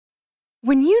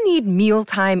When you need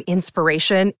mealtime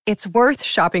inspiration, it's worth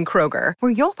shopping Kroger,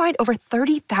 where you'll find over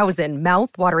 30,000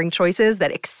 mouth-watering choices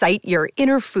that excite your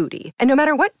inner foodie. And no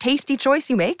matter what tasty choice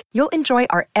you make, you'll enjoy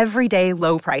our everyday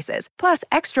low prices, plus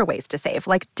extra ways to save,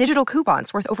 like digital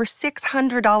coupons worth over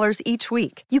 $600 each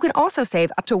week. You can also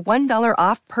save up to $1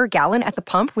 off per gallon at the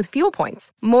pump with fuel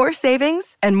points. More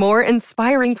savings and more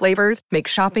inspiring flavors make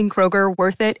shopping Kroger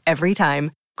worth it every time.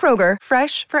 Kroger,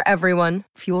 fresh for everyone.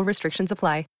 Fuel restrictions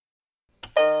apply.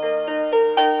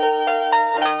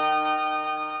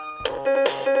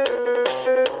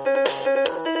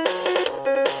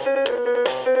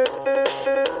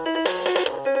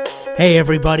 Hey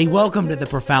everybody, welcome to the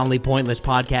Profoundly Pointless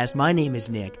Podcast. My name is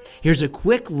Nick. Here's a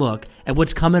quick look at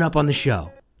what's coming up on the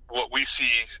show. What we see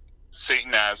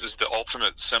Satan as is the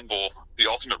ultimate symbol, the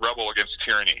ultimate rebel against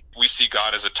tyranny. We see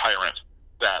God as a tyrant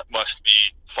that must be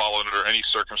followed under any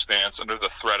circumstance, under the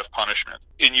threat of punishment.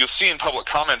 And you'll see in public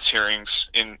comments hearings,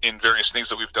 in various things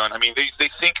that we've done, I mean, they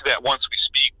think that once we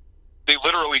speak, they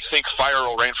literally think fire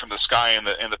will rain from the sky and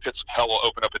the pits of hell will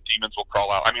open up and demons will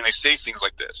crawl out. I mean, they say things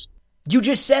like this. You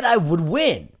just said I would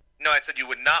win. No, I said you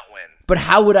would not win. But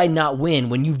how would I not win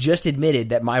when you've just admitted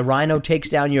that my rhino takes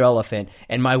down your elephant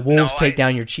and my wolves take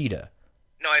down your cheetah?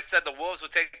 No, I said the wolves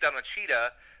would take down the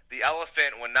cheetah. The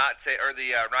elephant would not take, or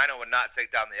the rhino would not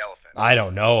take down the elephant. I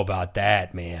don't know about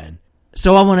that, man.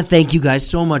 So I want to thank you guys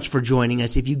so much for joining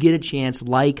us. If you get a chance,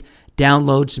 like,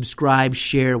 download, subscribe,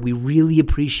 share. We really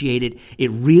appreciate it.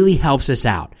 It really helps us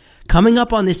out. Coming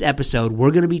up on this episode,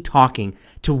 we're going to be talking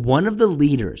to one of the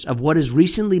leaders of what has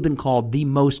recently been called the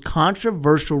most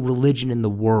controversial religion in the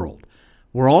world.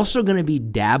 We're also going to be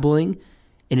dabbling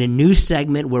in a new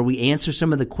segment where we answer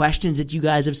some of the questions that you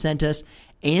guys have sent us,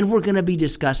 and we're going to be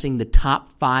discussing the top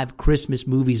 5 Christmas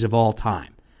movies of all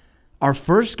time. Our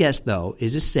first guest, though,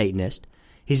 is a Satanist.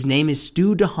 His name is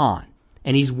Stu DeHaan,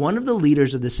 and he's one of the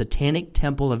leaders of the Satanic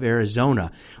Temple of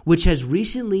Arizona, which has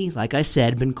recently, like I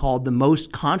said, been called the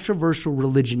most controversial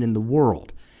religion in the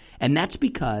world. And that's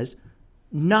because,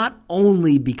 not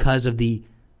only because of the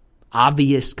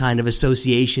obvious kind of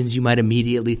associations you might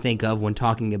immediately think of when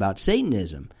talking about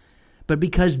Satanism, but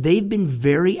because they've been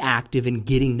very active in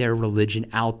getting their religion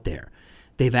out there.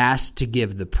 They've asked to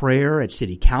give the prayer at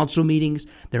city council meetings.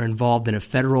 They're involved in a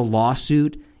federal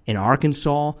lawsuit in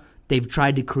Arkansas. They've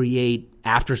tried to create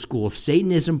after-school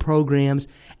Satanism programs,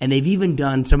 and they've even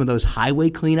done some of those highway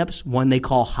cleanups, one they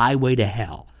call Highway to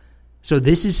Hell. So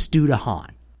this is Stu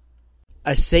DeHaan.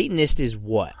 A Satanist is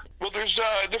what? Well, there's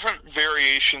different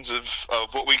variations of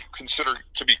what we consider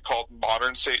to be called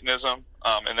modern Satanism,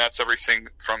 and that's everything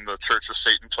from the Church of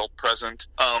Satan till present.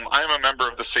 I am a member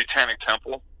of the Satanic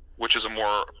Temple, which is a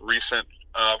more recent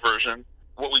version.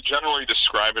 What we generally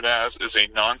describe it as is a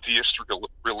non-theistic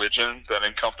religion that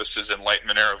encompasses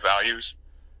Enlightenment era values,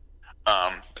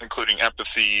 including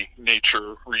empathy,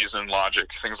 nature, reason,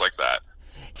 logic, things like that.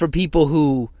 For people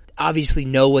who obviously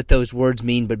know what those words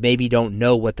mean but maybe don't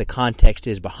know what the context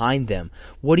is behind them,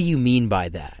 what do you mean by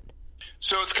that?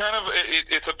 So it's kind of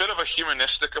it's a bit of a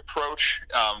humanistic approach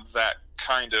that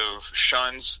kind of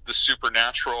shuns the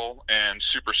supernatural and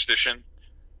superstition.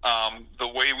 The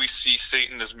way we see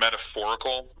Satan is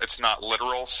metaphorical. It's not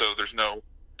literal, so there's no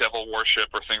devil worship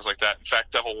or things like that. In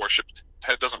fact, devil worship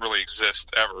doesn't really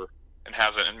exist ever and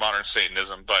hasn't in modern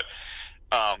Satanism. But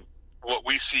what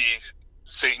we see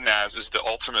Satan as is the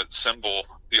ultimate symbol,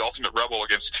 the ultimate rebel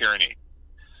against tyranny.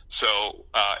 So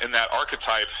in that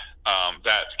archetype,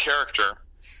 that character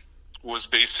was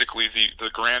basically the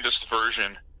grandest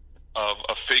version of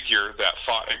a figure that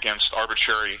fought against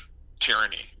arbitrary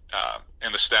tyranny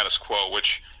and the status quo,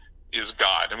 which is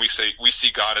God. And we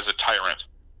see God as a tyrant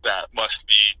that must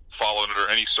be followed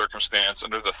under any circumstance,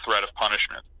 under the threat of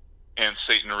punishment. And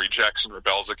Satan rejects and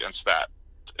rebels against that.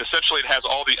 Essentially, it has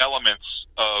all the elements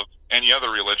of any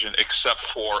other religion except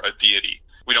for a deity.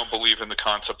 We don't believe in the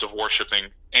concept of worshiping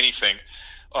anything,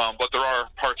 but there are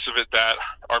parts of it that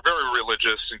are very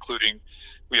religious, including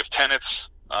we have tenets,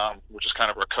 which is kind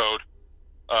of our code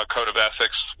of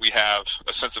ethics. We have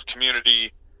a sense of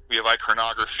community. We have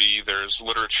iconography. There's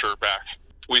literature back.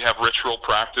 We have ritual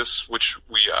practice, which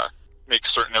we make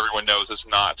certain everyone knows is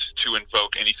not to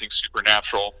invoke anything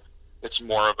supernatural. It's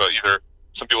more of either,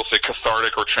 some people say,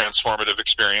 cathartic or transformative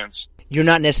experience. You're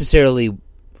not necessarily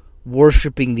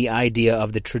worshiping the idea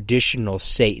of the traditional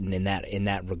Satan in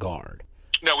that regard.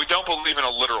 No, we don't believe in a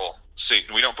literal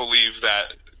Satan. We don't believe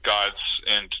that gods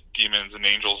and demons and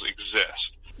angels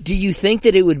exist. Do you think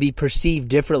that it would be perceived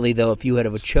differently, though, if you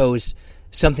had chose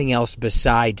something else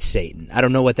besides Satan? I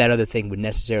don't know what that other thing would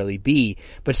necessarily be,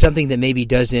 but something that maybe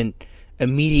doesn't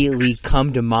immediately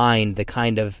come to mind the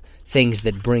kind of things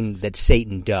that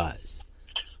Satan does.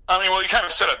 I mean, well, you kind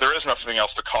of said it. There is nothing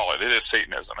else to call it. It is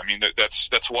Satanism. I mean,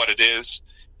 that's what it is.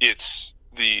 It's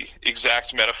the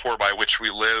exact metaphor by which we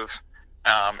live.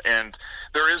 And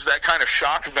there is that kind of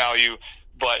shock value,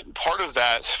 but part of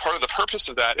the purpose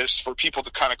of that is for people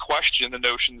to kind of question the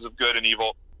notions of good and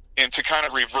evil and to kind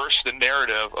of reverse the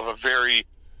narrative of a very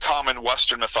common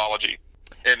Western mythology.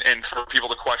 And for people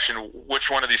to question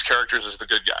which one of these characters is the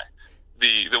good guy.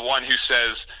 The one who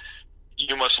says,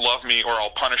 you must love me or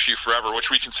I'll punish you forever, which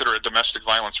we consider a domestic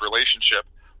violence relationship,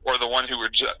 or the one who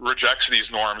rejects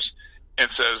these norms and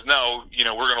says, no,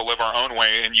 we're going to live our own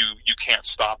way and you can't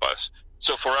stop us.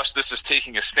 So for us, this is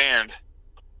taking a stand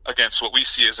against what we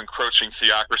see as encroaching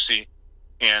theocracy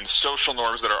and social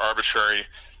norms that are arbitrary,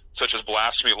 such as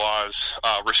blasphemy laws,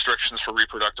 restrictions for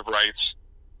reproductive rights,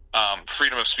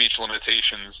 freedom of speech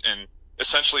limitations, and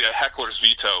essentially a heckler's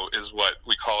veto is what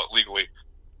we call it legally,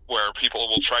 where people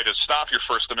will try to stop your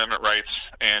First Amendment rights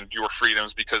and your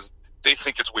freedoms because they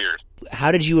think it's weird.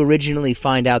 How did you originally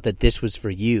find out that this was for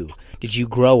you? Did you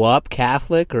grow up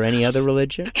Catholic or any other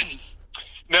religion?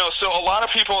 No, so a lot of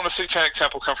people in the Satanic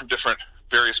Temple come from different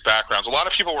various backgrounds. A lot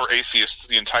of people were atheists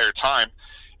the entire time,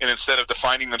 and instead of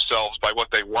defining themselves by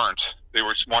what they weren't, they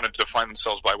wanted to define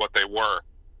themselves by what they were.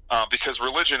 Because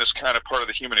religion is kind of part of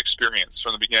the human experience.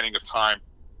 From the beginning of time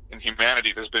in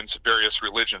humanity, there's been various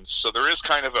religions. So there is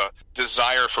kind of a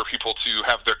desire for people to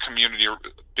have their community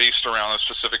based around a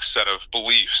specific set of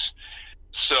beliefs.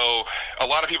 So a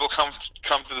lot of people come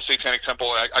to the Satanic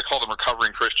Temple. I call them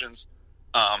recovering Christians.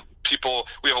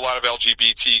 We have a lot of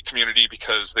LGBT community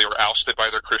because they were ousted by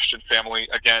their Christian family,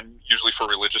 again, usually for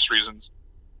religious reasons.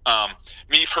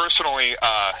 Me personally,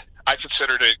 I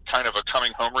considered it kind of a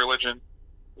coming home religion,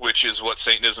 which is what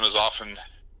Satanism is often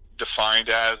defined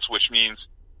as, which means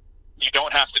you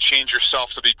don't have to change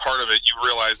yourself to be part of it. You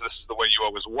realize this is the way you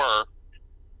always were,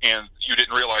 and you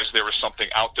didn't realize there was something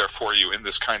out there for you in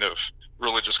this kind of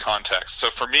religious context. So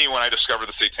for me, when I discovered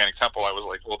the Satanic Temple, I was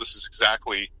like, well, this is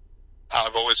exactly how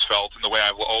I've always felt and the way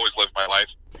I've always lived my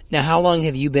life. Now, how long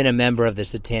have you been a member of the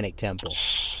Satanic Temple?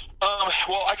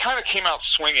 Well, I kind of came out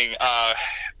swinging.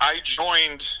 I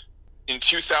joined in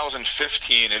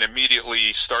 2015 and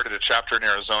immediately started a chapter in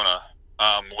Arizona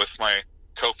with my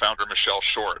co-founder, Michelle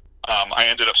Short. I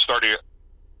ended up starting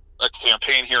a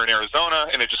campaign here in Arizona,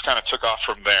 and it just kind of took off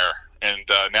from there. And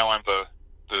now I'm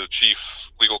the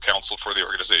chief legal counsel for the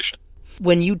organization.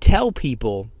 When you tell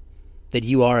people that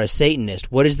you are a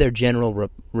Satanist, what is their general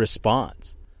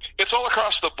response? It's all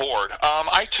across the board.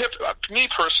 Me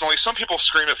personally, some people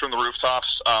scream it from the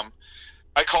rooftops.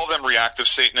 I call them reactive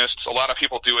Satanists. A lot of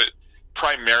people do it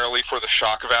primarily for the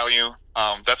shock value.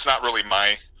 That's not really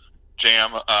my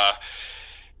jam.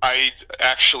 I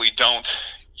actually don't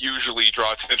usually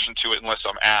draw attention to it unless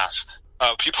I'm asked.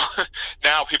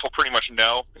 People pretty much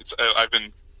know. I've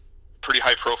been pretty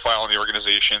high profile in the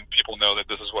organization. People know that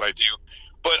this is what I do.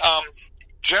 But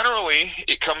generally,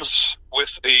 it comes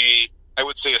with I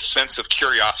would say, a sense of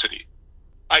curiosity.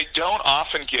 I don't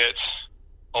often get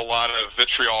a lot of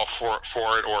vitriol for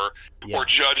it or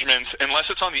judgment unless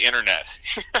it's on the internet.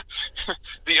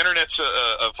 The internet's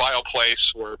a vile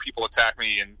place where people attack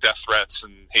me and death threats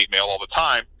and hate mail all the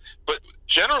time. But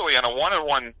generally, on a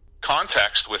one-on-one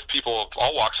context with people of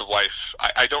all walks of life,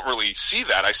 I don't really see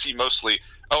that. I see mostly,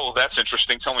 oh, that's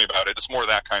interesting, tell me about it. It's more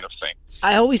that kind of thing.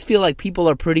 I always feel like people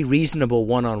are pretty reasonable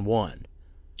one-on-one.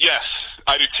 Yes,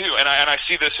 I do too, and I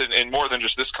see this in more than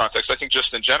just this context. I think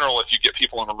just in general, if you get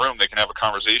people in a room, they can have a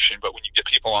conversation, but when you get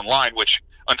people online, which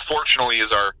unfortunately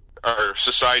is our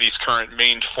society's current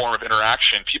main form of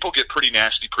interaction, people get pretty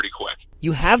nasty pretty quick.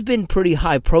 You have been pretty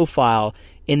high profile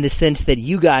in the sense that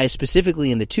you guys,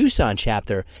 specifically in the Tucson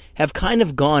chapter, have kind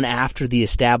of gone after the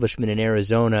establishment in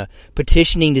Arizona,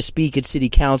 petitioning to speak at city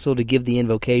council to give the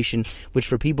invocation, which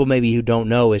for people maybe who don't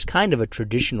know is kind of a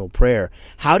traditional prayer.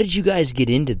 How did you guys get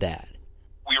into that?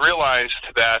 We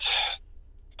realized that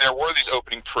there were these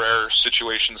opening prayer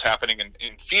situations happening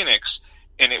in Phoenix,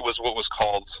 and it was what was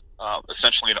called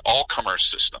essentially an all-comers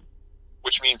system,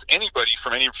 which means anybody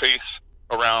from any faith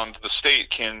around the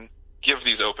state can give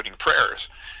these opening prayers.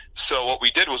 So what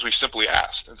we did was we simply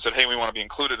asked and said, hey, we want to be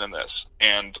included in this.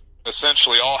 And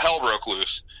essentially all hell broke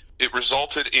loose. It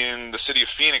resulted in the city of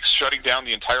Phoenix shutting down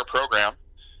the entire program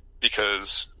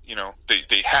because,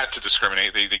 they had to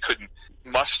discriminate. They couldn't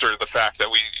muster the fact that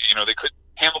they couldn't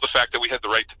handle the fact that we had the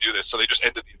right to do this. So they just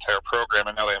ended the entire program,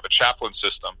 and now they have a chaplain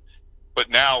system. But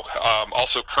now,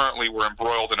 also currently we're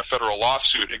embroiled in a federal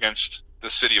lawsuit against the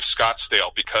city of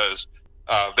Scottsdale because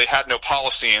they had no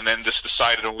policy and then just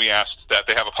decided when we asked that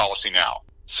they have a policy now.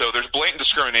 So there's blatant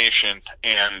discrimination,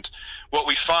 and what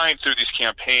we find through these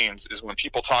campaigns is when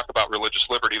people talk about religious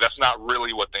liberty, that's not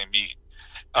really what they mean.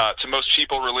 To most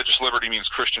people, religious liberty means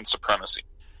Christian supremacy.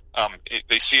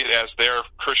 They see it as their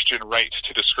Christian right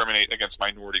to discriminate against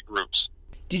minority groups.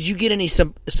 Did you get any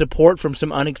support from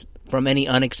from any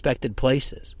unexpected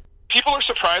places? People are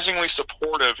surprisingly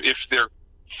supportive if they're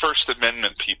First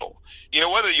Amendment people. You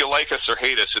know, whether you like us or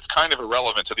hate us, it's kind of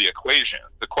irrelevant to the equation.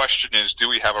 The question is, do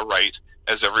we have a right,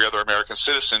 as every other American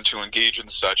citizen, to engage in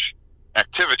such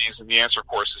activities? And the answer, of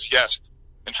course, is yes.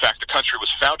 In fact, the country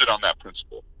was founded on that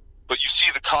principle. But you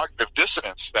see the cognitive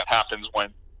dissonance that happens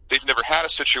when they've never had a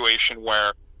situation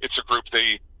where it's a group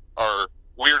they are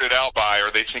weirded out by or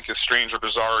they think is strange or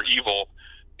bizarre or evil,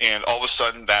 and all of a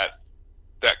sudden that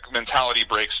mentality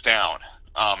breaks down.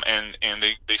 And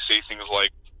they say things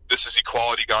like, this is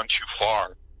equality gone too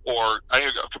far, or I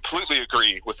completely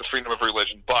agree with the freedom of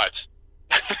religion, but,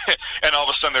 and all of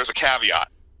a sudden there's a caveat,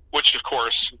 which of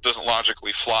course doesn't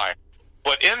logically fly.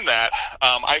 But in that,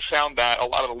 I found that a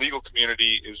lot of the legal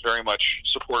community is very much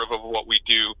supportive of what we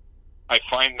do. I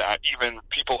find that even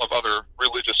people of other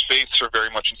religious faiths are very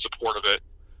much in support of it,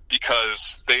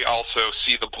 because they also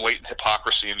see the blatant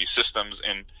hypocrisy in these systems,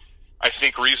 and I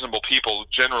think reasonable people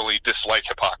generally dislike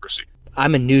hypocrisy.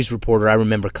 I'm a news reporter. I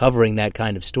remember covering that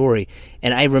kind of story,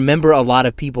 and I remember a lot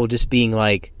of people just being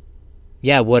like,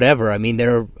 yeah, whatever. I mean,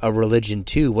 they're a religion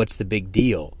too. What's the big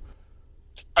deal?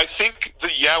 I think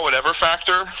the yeah, whatever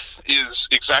factor is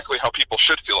exactly how people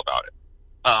should feel about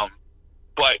it.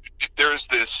 But there's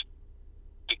this,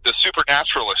 the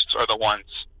supernaturalists are the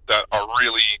ones that are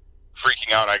really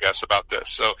freaking out, I guess, about this.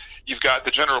 So you've got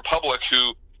the general public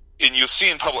who, and you'll see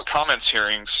in public comments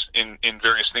hearings in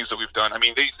various things that we've done, I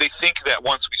mean, they think that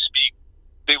once we speak,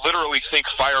 they literally think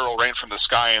fire will rain from the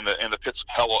sky and the pits of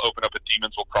hell will open up and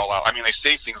demons will crawl out. I mean, they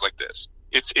say things like this.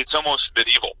 It's almost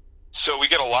medieval. So we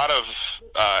get a lot of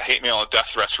hate mail and death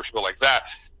threats for people like that.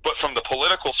 But from the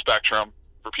political spectrum,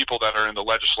 for people that are in the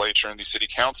legislature and these city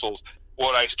councils,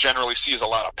 what I generally see is a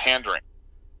lot of pandering.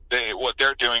 What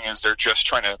they're doing is they're just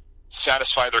trying to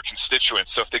satisfy their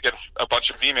constituents. So if they get a bunch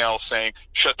of emails saying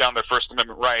shut down their First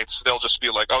Amendment rights, they'll just be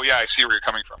like, oh yeah, I see where you're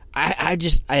coming from. I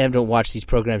don't watch these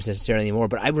programs necessarily anymore,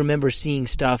 but I remember seeing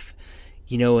stuff,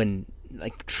 you know, in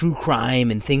like true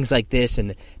crime and things like this,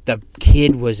 and the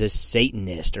kid was a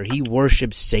Satanist or he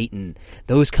worships Satan,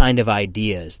 those kind of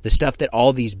ideas, the stuff that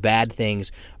all these bad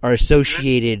things are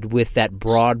associated with that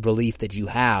broad belief that you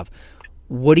have.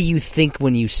 What do you think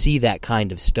when you see that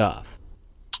kind of stuff?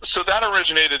 So that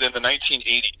originated in the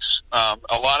 1980s.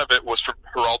 A lot of it was from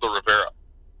Geraldo Rivera.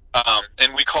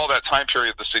 And we call that time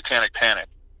period the Satanic Panic,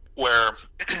 where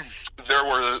there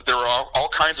were all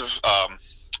kinds of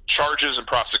charges and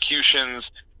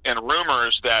prosecutions and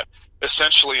rumors that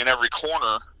essentially in every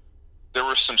corner there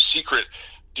were some secret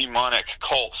demonic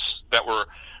cults that were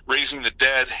raising the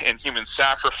dead and human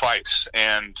sacrifice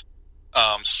and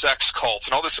sex cults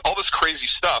and all this crazy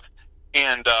stuff.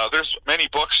 And there's many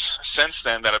books since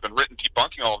then that have been written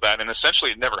debunking all of that, and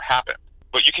essentially it never happened.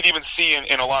 But you can even see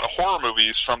in a lot of horror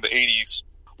movies from the 80s,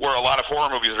 where a lot of horror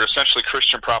movies are essentially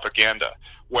Christian propaganda,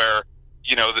 where,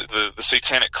 you know, the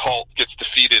satanic cult gets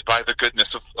defeated by the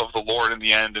goodness of the Lord in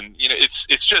the end, and you know,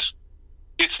 it's just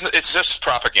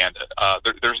propaganda.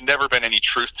 There's never been any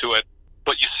truth to it.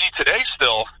 But you see today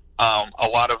still a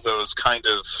lot of those kind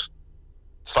of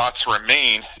thoughts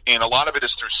remain, and a lot of it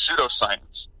is through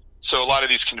pseudoscience. So a lot of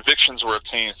these convictions were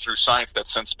obtained through science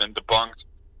that's since been debunked.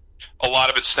 A lot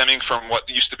of it stemming from what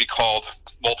used to be called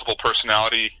multiple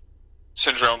personality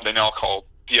syndrome, they now call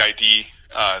DID,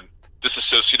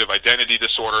 dissociative identity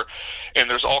disorder. And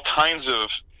there's all kinds of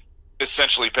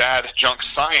essentially bad junk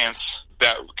science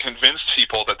that convinced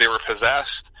people that they were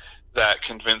possessed, that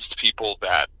convinced people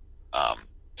that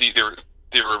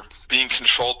they were being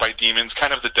controlled by demons,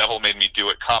 kind of the devil made me do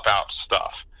it, cop-out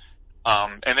stuff.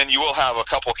 And then you will have a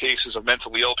couple cases of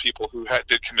mentally ill people who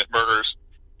did commit murders,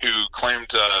 who claimed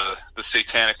the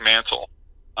satanic mantle.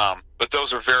 But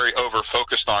those are very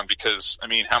over-focused on because, I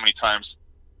mean, how many times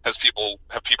have people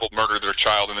murdered their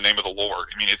child in the name of the Lord?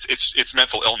 I mean, it's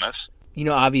mental illness. You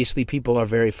know, obviously people are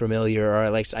very familiar, or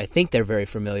at least I think they're very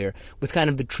familiar, with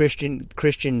kind of the Christian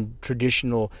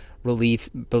traditional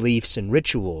beliefs and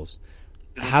rituals.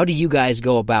 How do you guys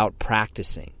go about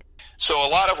practicing? So a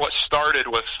lot of what started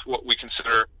with what we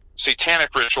consider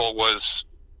satanic ritual was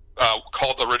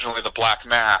called originally the Black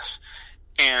Mass.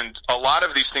 And a lot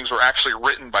of these things were actually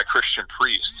written by Christian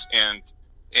priests. And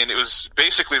it was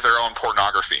basically their own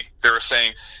pornography. They were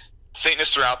saying,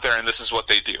 Satanists are out there and this is what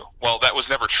they do. Well, that was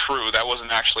never true. That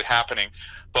wasn't actually happening.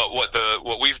 But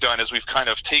what we've done is we've kind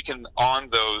of taken on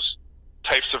those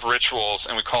types of rituals,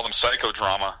 and we call them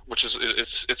psychodrama, which is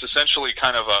it's essentially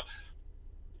kind of a,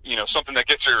 you know, something that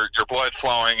gets your blood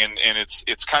flowing, and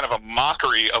it's kind of a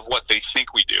mockery of what they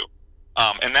think we do.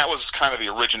 And that was kind of the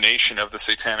origination of the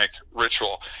satanic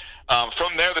ritual.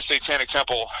 From there, the Satanic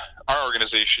Temple, our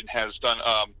organization, has done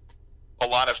a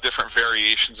lot of different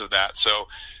variations of that. So,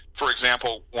 for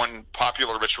example, one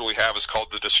popular ritual we have is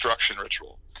called the destruction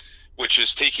ritual, which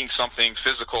is taking something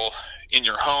physical in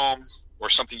your home or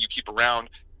something you keep around.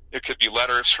 It could be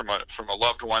letters from a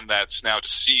loved one that's now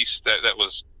deceased that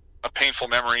was a painful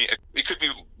memory. It could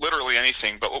be literally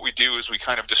anything, but what we do is we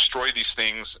kind of destroy these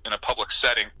things in a public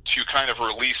setting to kind of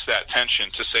release that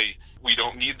tension, to say we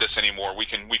don't need this anymore. We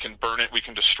can burn it, we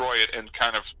can destroy it, and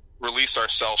kind of release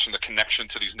ourselves from the connection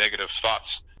to these negative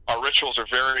thoughts. Our rituals are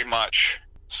very much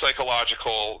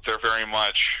psychological, they're very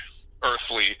much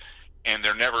earthly, and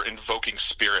they're never invoking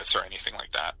spirits or anything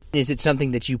like that. Is it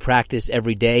something that you practice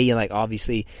every day? Like,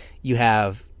 obviously, you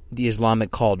have the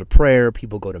Islamic call to prayer.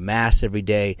 People go to Mass every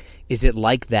day. Is it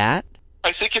like that?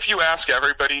 I think if you ask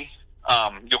everybody,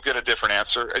 you'll get a different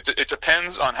answer. It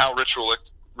depends on how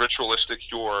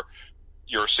ritualistic your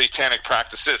satanic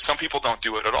practice is. Some people don't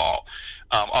do it at all.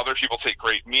 Other people take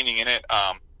great meaning in it.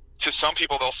 To some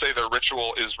people, they'll say their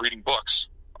ritual is reading books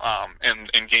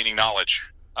and gaining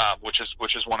knowledge. Which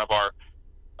is one of our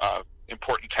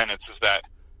important tenets, is that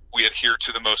we adhere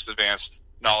to the most advanced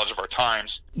knowledge of our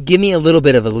times. Give me a little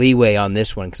bit of a leeway on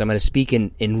this one, because I'm going to speak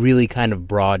in really kind of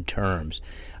broad terms.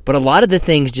 But a lot of the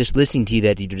things, just listening to you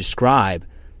that you describe,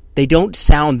 they don't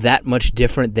sound that much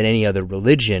different than any other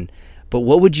religion. But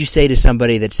what would you say to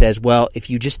somebody that says, well, if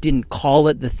you just didn't call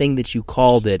it the thing that you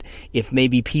called it, if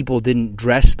maybe people didn't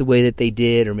dress the way that they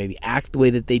did, or maybe act the way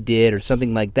that they did, or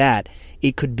something like that,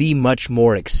 it could be much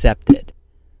more accepted?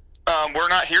 We're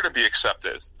not here to be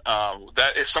accepted.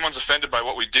 That if someone's offended by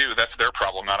what we do, that's their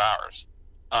problem, not ours.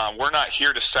 We're not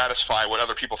here to satisfy what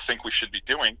other people think we should be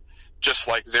doing, just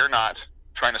like they're not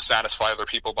trying to satisfy other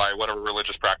people by whatever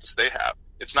religious practice they have.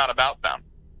 It's not about them.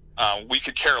 We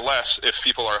could care less if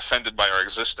people are offended by our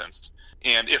existence.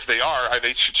 And if they are,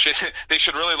 they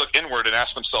should really look inward and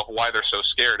ask themselves why they're so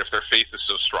scared if their faith is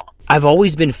so strong. I've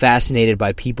always been fascinated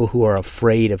by people who are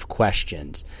afraid of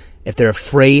questions. If they're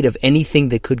afraid of anything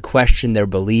that could question their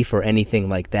belief or anything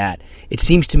like that, it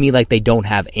seems to me like they don't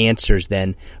have answers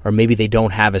then, or maybe they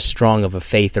don't have as strong of a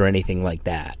faith or anything like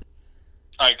that.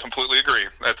 I completely agree.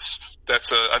 That's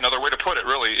another way to put it,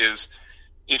 really, is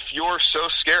if you're so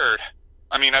scared.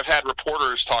 I mean, I've had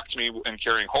reporters talk to me in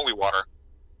carrying holy water,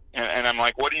 and I'm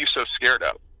like, what are you so scared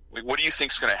of? What do you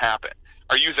think's going to happen?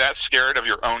 Are you that scared of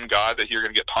your own God that you're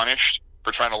going to get punished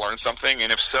for trying to learn something?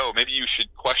 And if so, maybe you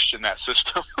should question that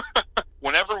system.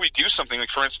 Whenever we do something, like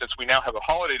for instance, we now have a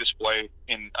holiday display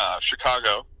in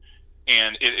Chicago,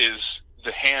 and it is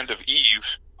the hand of Eve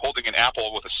holding an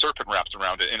apple with a serpent wrapped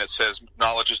around it, and it says,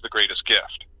 knowledge is the greatest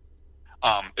gift.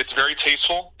 It's very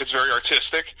tasteful, it's very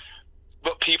artistic,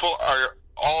 but people are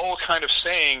all kind of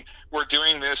saying we're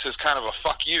doing this as kind of a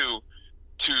fuck you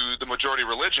to the majority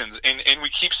religions, and we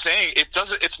keep saying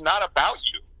it's not about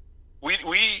you.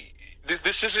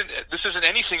 This isn't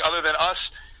anything other than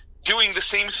us doing the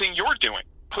same thing you're doing,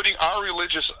 putting our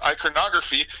religious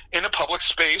iconography in a public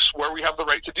space where we have the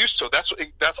right to do so.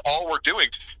 That's all we're doing.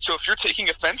 So if you're taking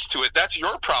offense to it, that's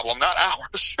your problem, not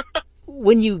ours.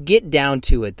 When you get down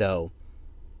to it, though,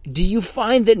 do you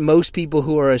find that most people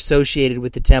who are associated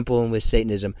with the temple and with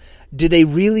Satanism, do they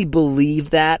really believe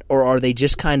that, or are they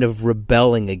just kind of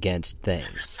rebelling against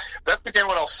things? That's again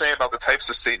what I'll say about the types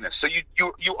of Satanists. So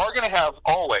you are going to have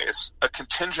always a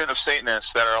contingent of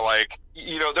Satanists that are like,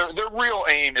 their real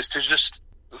aim is to just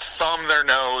thumb their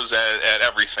nose at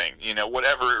everything,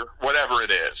 whatever it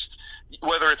is.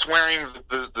 Whether it's wearing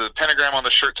the pentagram on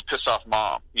the shirt to piss off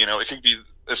mom, it can be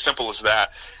as simple as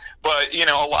that. But,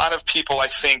 a lot of people, I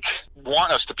think,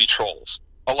 want us to be trolls.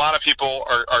 A lot of people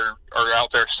are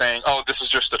out there saying, oh, this is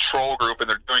just a troll group and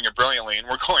they're doing it brilliantly. And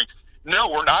we're going, no,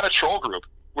 we're not a troll group.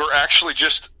 We're actually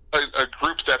just a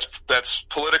group that's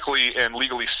politically and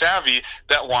legally savvy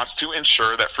that wants to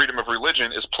ensure that freedom of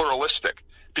religion is pluralistic.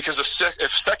 Because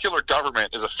if secular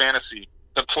government is a fantasy,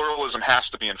 then pluralism has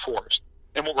to be enforced.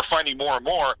 And what we're finding more and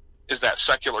more is that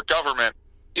secular government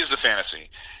is a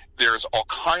fantasy. There's all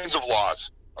kinds of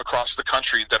laws across the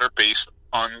country that are based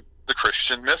on the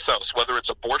Christian mythos, whether it's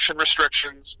abortion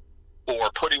restrictions or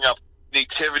putting up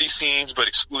nativity scenes but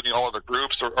excluding all other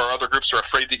groups, or other groups are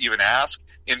afraid to even ask.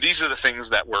 And these are the things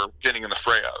that we're getting in the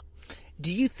fray of.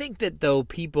 Do you think that, though,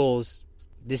 people's,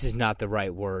 this is not the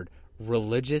right word,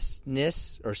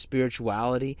 religiousness or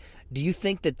spirituality, do you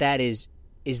think that is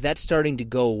that starting to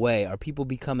go away? Are people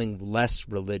becoming less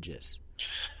religious?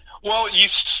 Well,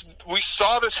 we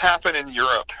saw this happen in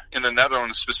Europe, in the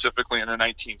Netherlands specifically in the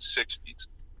 1960s,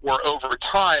 where over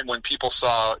time, when people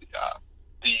saw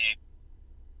the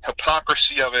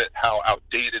hypocrisy of it, how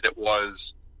outdated it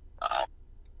was,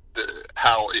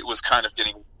 how it was kind of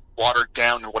getting watered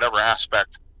down in whatever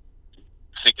aspect you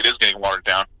think it is getting watered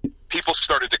down, people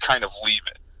started to kind of leave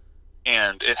it.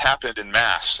 And it happened in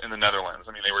mass in the Netherlands.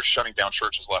 I mean, they were shutting down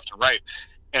churches left and right.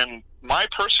 And my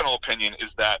personal opinion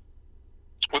is that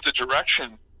with the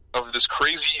direction of this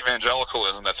crazy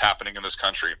evangelicalism that's happening in this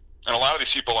country, and a lot of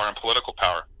these people are in political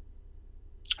power,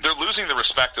 they're losing the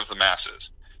respect of the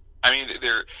masses. I mean,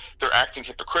 they're acting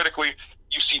hypocritically.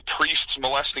 You see priests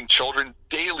molesting children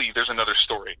daily. There's another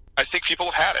story. I think people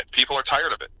have had it. People are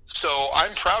tired of it. So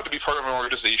I'm proud to be part of an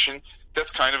organization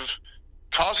that's kind of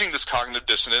causing this cognitive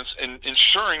dissonance and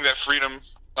ensuring that freedom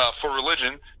for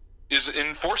religion is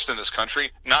enforced in this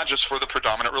country, not just for the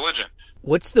predominant religion.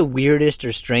 What's the weirdest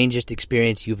or strangest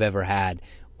experience you've ever had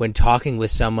when talking with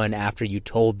someone after you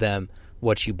told them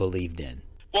what you believed in?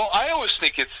 Well, I always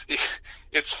think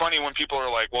it's funny when people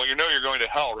are like, well, you know you're going to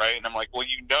hell, right? And I'm like, well,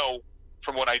 you know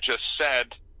from what I just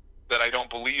said that I don't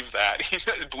believe that,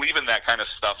 believe in that kind of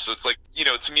stuff. So it's like, you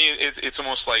know, to me, it's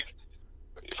almost like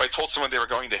if I told someone they were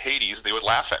going to Hades, they would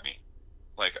laugh at me.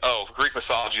 Like, oh, Greek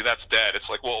mythology, that's dead. It's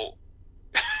like, well,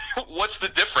 what's the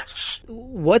difference?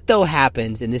 What, though,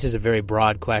 happens, and this is a very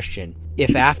broad question,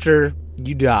 if after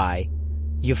you die,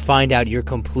 you find out you're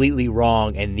completely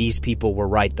wrong and these people were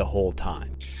right the whole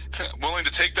time? Willing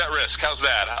to take that risk. How's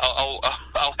that?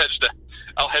 I'll hedge that.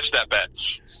 I'll hedge that bet.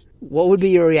 What would be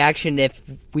your reaction if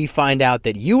we find out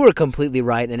that you were completely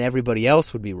right and everybody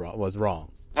else was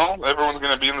wrong? Well, everyone's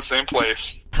going to be in the same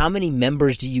place. How many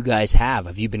members do you guys have?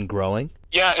 Have you been growing?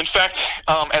 Yeah, in fact,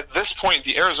 at this point,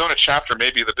 the Arizona chapter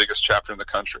may be the biggest chapter in the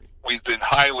country. We've been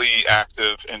highly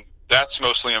active, and that's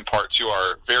mostly in part to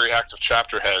our very active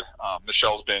chapter head.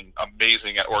 Michelle's been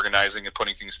amazing at organizing and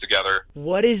putting things together.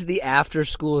 What is the After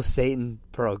School Satan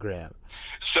program?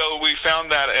 So we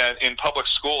found that in public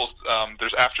schools,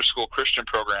 there's after-school Christian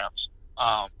programs.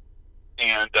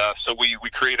 So we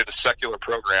created a secular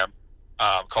program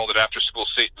called it After School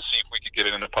Satan to see if we could get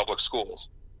it into public schools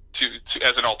to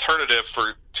as an alternative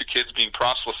to kids being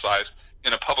proselytized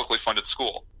in a publicly funded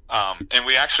school. And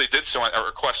we actually did so at a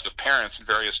request of parents in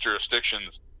various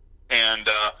jurisdictions. And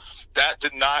that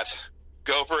did not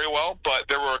go very well, but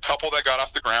there were a couple that got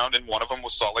off the ground, and one of them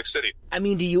was Salt Lake City. I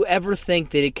mean, do you ever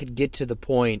think that it could get to the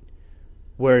point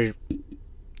where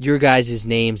your guys'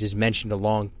 names is mentioned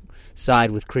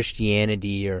alongside with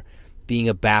Christianity or being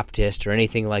a Baptist or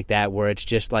anything like that, where it's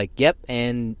just like, yep,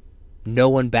 and no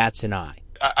one bats an eye?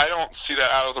 I don't see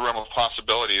that out of the realm of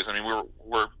possibilities. I mean,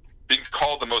 we're being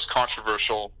called the most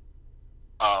controversial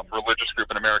religious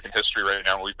group in American history right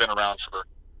now. We've been around for,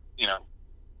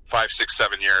 5, 6,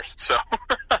 7 years. So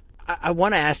I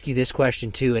want to ask you this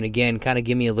question too, and again, kind of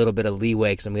give me a little bit of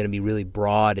leeway because I'm going to be really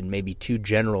broad and maybe too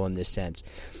general in this sense.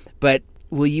 But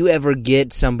will you ever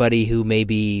get somebody who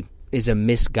maybe is a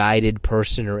misguided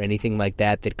person or anything like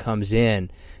that comes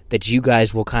in that you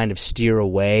guys will kind of steer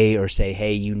away or say,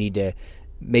 hey, you need to,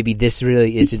 maybe this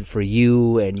really isn't for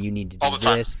you and you need to do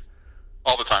this?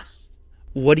 All the time.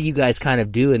 What do you guys kind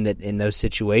of do in those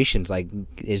situations? Like,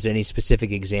 is there any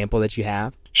specific example that you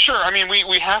have? Sure. I mean,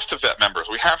 we have to vet members.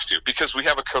 We have to, because we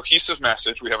have a cohesive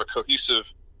message. We have a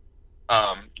cohesive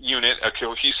unit, a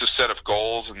cohesive set of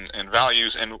goals and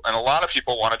values. And a lot of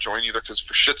people want to join either because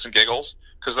for shits and giggles,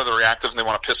 because they're reactive and they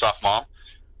want to piss off mom.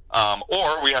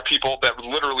 Or we have people that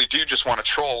literally do just want to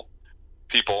troll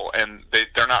people, and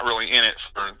they're not really in it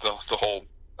for the whole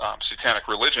satanic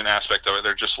religion aspect of it.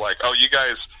 They're just like, oh, you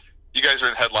guys are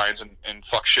in headlines and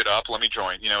fuck shit up. Let me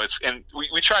join.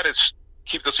 We try to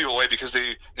keep those people away because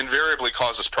they invariably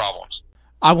cause us problems.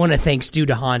 I want to thank Stu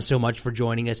DeHaan so much for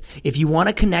joining us. If you want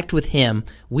to connect with him,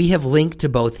 we have linked to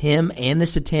both him and the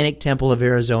Satanic Temple of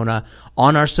Arizona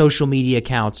on our social media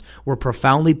accounts. We're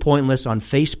Profoundly Pointless on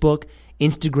Facebook,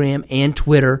 Instagram, and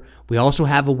Twitter. We also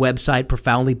have a website,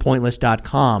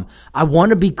 profoundlypointless.com. I want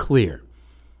to be clear.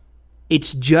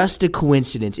 It's just a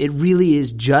coincidence. It really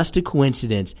is just a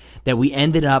coincidence that we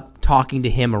ended up talking to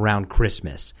him around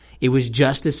Christmas. It was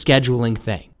just a scheduling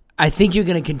thing. I think you're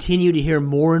going to continue to hear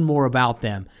more and more about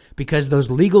them because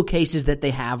those legal cases that they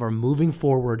have are moving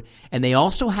forward, and they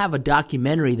also have a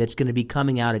documentary that's going to be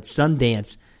coming out at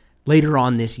Sundance later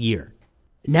on this year.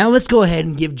 Now let's go ahead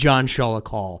and give John Shull a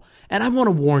call, and I want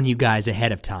to warn you guys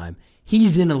ahead of time.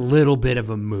 He's in a little bit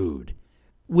of a mood,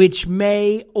 which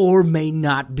may or may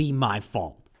not be my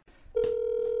fault.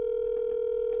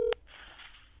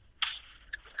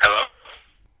 Hello?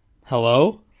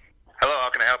 Hello? Hello, how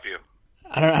can I help you?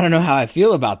 I don't know how I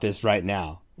feel about this right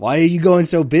now. Why are you going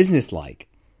so businesslike?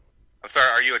 I'm sorry,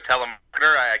 are you a telemarketer?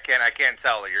 I can't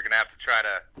tell. You're going to have to try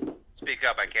to speak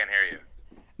up. I can't hear you.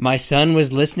 My son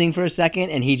was listening for a second,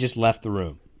 and he just left the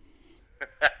room.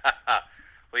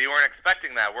 Well, you weren't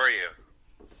expecting that, were you?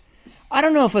 I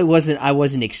don't know if I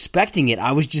wasn't expecting it.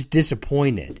 I was just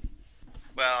disappointed.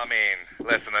 Well, I mean,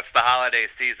 listen, it's the holiday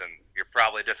season. You're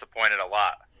probably disappointed a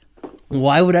lot.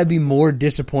 Why would I be more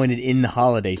disappointed in the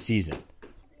holiday season?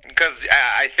 Because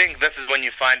I think this is when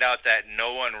you find out that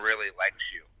no one really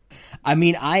likes you. I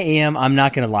mean, I am. I'm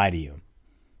not going to lie to you.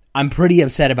 I'm pretty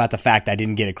upset about the fact I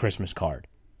didn't get a Christmas card.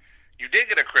 You did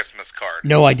get a Christmas card.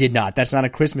 No, I did not. That's not a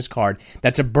Christmas card.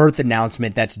 That's a birth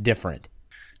announcement. That's different.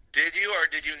 Did you or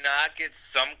did you not get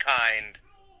some kind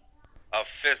of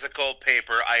physical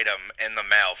paper item in the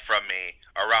mail from me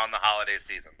around the holiday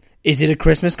season? Is it a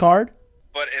Christmas card?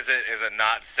 But is it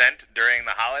not sent during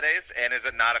the holidays, and is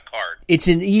it not a card? It's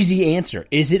an easy answer.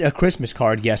 Is it a Christmas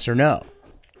card, yes or no?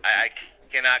 I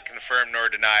cannot confirm nor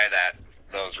deny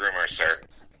those rumors, sir.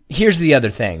 Here's the other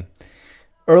thing.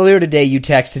 Earlier today, you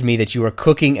texted me that you were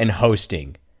cooking and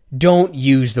hosting. Don't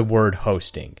use the word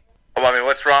hosting. Well, I mean,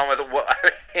 what's wrong with it?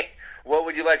 What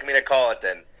would you like me to call it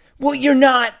then? Well, you're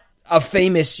not a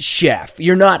famous chef.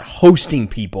 You're not hosting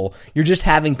people. You're just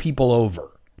having people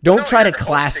over. Don't try to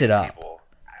class it up. People.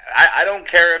 I don't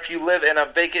care if you live in a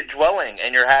vacant dwelling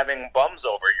and you're having bums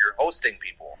over. You're hosting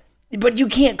people. But you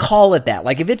can't call it that.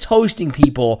 Like, if it's hosting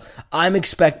people, I'm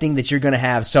expecting that you're going to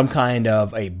have some kind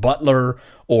of a butler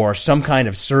or some kind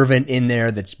of servant in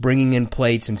there that's bringing in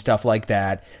plates and stuff like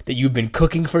that you've been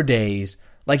cooking for days.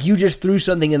 Like, you just threw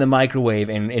something in the microwave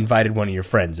and invited one of your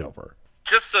friends over.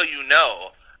 Just so you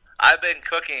know, I've been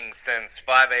cooking since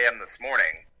 5 a.m. this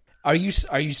morning. Are you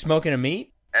smoking a meat?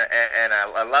 And an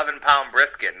 11-pound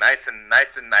brisket, nice and I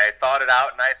thawed it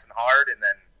out nice and hard, and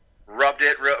then rubbed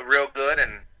it real good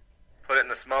and put it in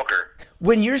the smoker.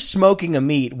 When you're smoking a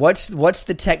meat, what's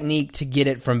the technique to get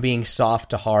it from being soft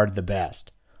to hard the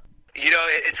best? You know,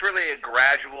 it's really a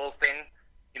gradual thing.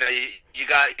 You know, you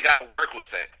got to work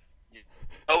with it.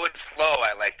 Oh, it's slow,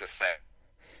 I like to say.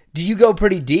 Do you go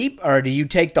pretty deep, or do you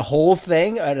take the whole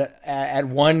thing at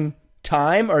one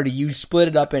time, or do you split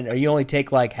it up or you only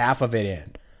take like half of it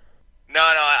in? No,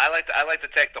 I like to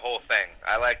take the whole thing.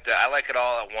 I like it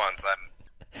all at once.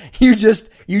 You just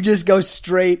go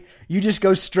straight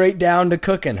down to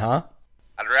cooking, huh?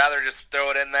 I'd rather just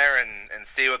throw it in there and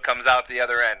see what comes out the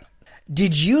other end.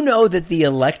 Did you know that the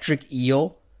electric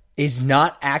eel is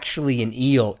not actually an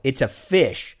eel? It's a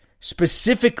fish,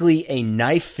 specifically a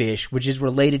knife fish, which is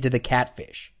related to the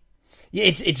catfish.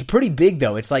 It's pretty big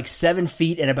though. It's like 7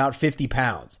 feet and about 50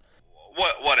 pounds.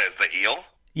 What is the eel?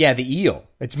 Yeah, the eel.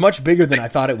 It's much bigger than I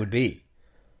thought it would be.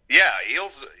 Yeah,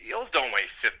 eels don't weigh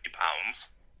 50 pounds.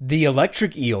 The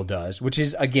electric eel does, which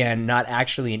is, again, not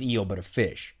actually an eel, but a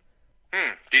fish.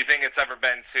 Do you think it's ever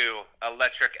been to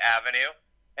Electric Avenue?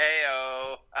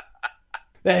 Hey-oh.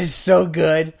 That is so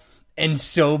good and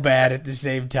so bad at the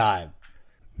same time.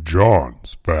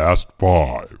 John's Fast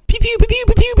Five. Pew, pew, pew, pew,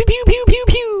 pew, pew, pew, pew, pew,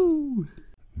 pew.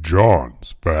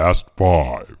 John's Fast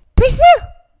Five. Pew, pew,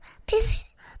 pew,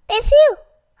 pew, pew,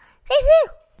 pew.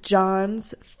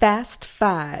 John's Fast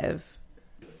Five.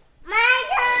 My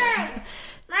turn!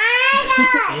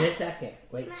 My turn! In a second.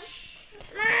 Wait. Be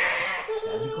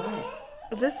quiet.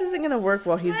 This isn't going to work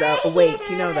while he's awake.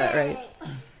 You know that, right?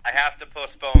 I have to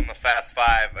postpone the Fast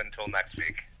Five until next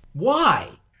week. Why?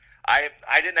 I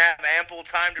didn't have ample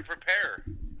time to prepare.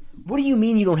 What do you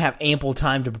mean you don't have ample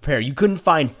time to prepare? You couldn't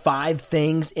find 5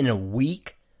 things in a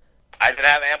week? I didn't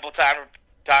have ample time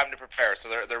to prepare, so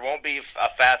there won't be a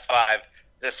Fast Five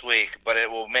this week, but it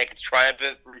will make its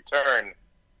triumphant return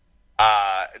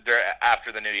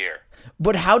after the new year.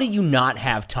 But how do you not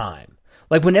have time?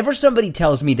 Like, whenever somebody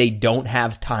tells me they don't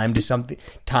have time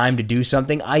to do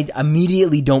something, I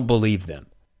immediately don't believe them.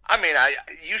 I mean,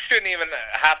 you shouldn't even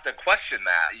have to question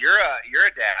that. You're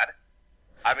a dad.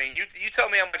 I mean, you tell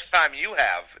me how much time you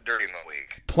have during the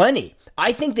week. Plenty.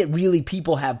 I think that really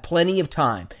people have plenty of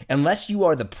time. Unless you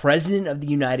are the president of the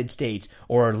United States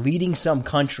or are leading some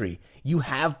country, you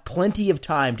have plenty of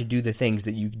time to do the things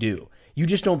that you do. You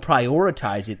just don't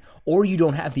prioritize it, or you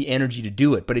don't have the energy to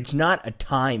do it. But it's not a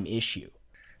time issue.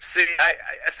 See,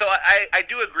 I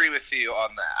do agree with you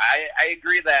on that. I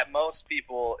agree that most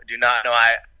people do not know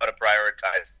how to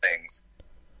prioritize things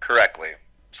correctly.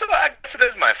 So I guess it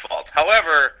is my fault.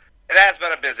 However, it has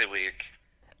been a busy week.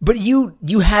 But you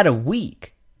had a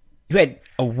week. You had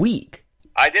a week.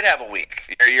 I did have a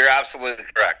week. You're absolutely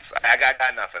correct. I got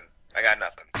nothing.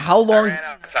 How long? I ran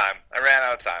out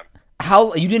of time.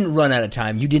 You didn't run out of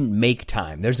time. You didn't make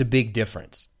time. There's a big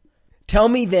difference. Tell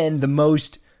me then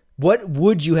what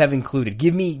would you have included?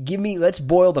 Give me, let's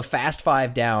boil the Fast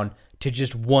Five down to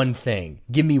just one thing.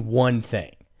 Give me one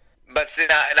thing. But see,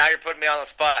 now you're putting me on the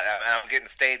spot. I'm getting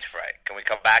stage fright. Can we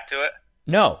come back to it?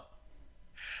 No.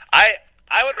 I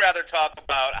would rather talk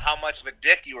about how much of a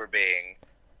dick you were being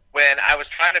when I was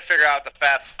trying to figure out the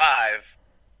Fast Five,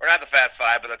 or not the Fast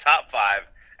Five, but the top five,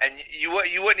 and you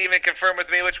wouldn't even confirm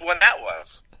with me which one that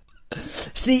was.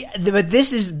 See, but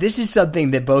this is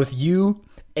something that both you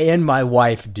and my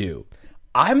wife do.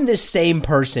 I'm the same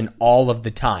person all of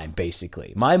the time,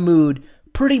 basically. My mood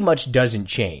pretty much doesn't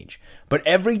change. But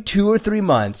every 2 or 3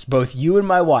 months, both you and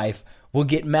my wife will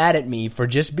get mad at me for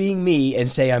just being me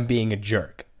and say I'm being a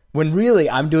jerk. When really,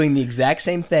 I'm doing the exact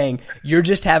same thing. You're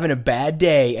just having a bad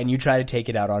day, and you try to take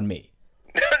it out on me.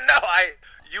 No,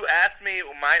 you asked me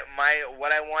my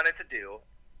what I wanted to do,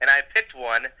 and I picked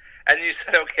one, and you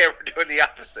said, okay, we're doing the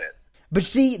opposite. But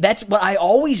see, that's what I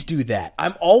always do that.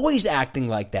 I'm always acting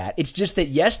like that. It's just that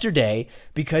yesterday,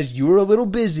 because you were a little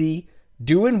busy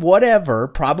doing whatever,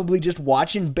 probably just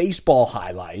watching baseball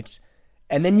highlights,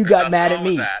 and then you got mad at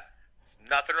me.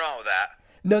 Nothing wrong with that.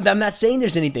 No, I'm not saying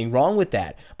there's anything wrong with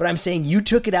that, but I'm saying you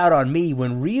took it out on me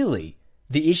when really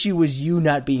the issue was you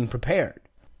not being prepared.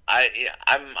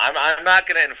 I'm not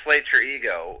going to inflate your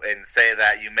ego and say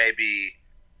that you may be,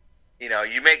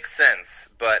 you make sense,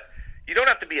 but you don't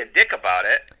have to be a dick about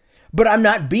it. But I'm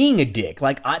not being a dick.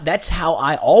 That's how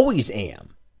I always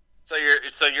am. So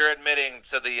you're admitting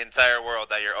to the entire world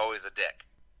that you're always a dick.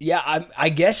 Yeah, I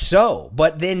guess so.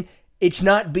 But then it's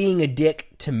not being a dick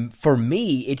for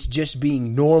me. It's just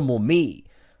being normal me.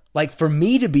 Like, for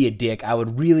me to be a dick, I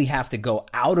would really have to go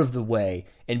out of the way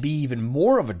and be even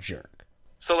more of a jerk.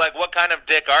 So, what kind of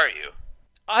dick are you?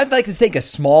 I'd like to think a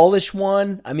smallish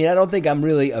one. I mean, I don't think I'm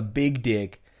really a big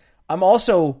dick. I'm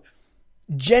also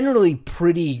generally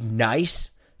pretty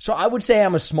nice. So I would say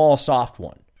I'm a small, soft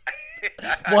one.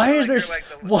 Why is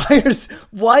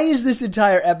this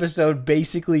entire episode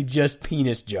basically just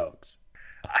penis jokes?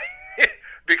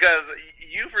 Because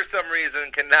you, for some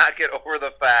reason, cannot get over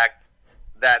the fact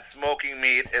that smoking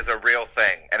meat is a real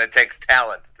thing, and it takes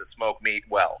talent to smoke meat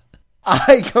well.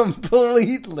 I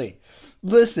completely...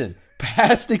 Listen,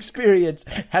 past experience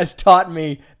has taught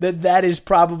me that is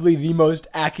probably the most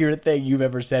accurate thing you've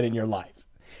ever said in your life.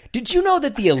 Did you know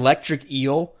that the electric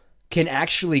eel can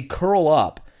actually curl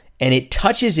up and it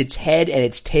touches its head and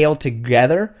its tail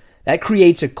together? That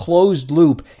creates a closed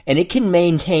loop, and it can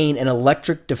maintain an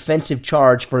electric defensive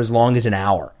charge for as long as an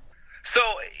hour. So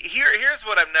here's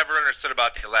what I've never understood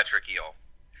about the electric eel,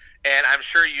 and I'm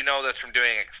sure you know this from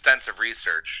doing extensive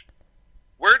research.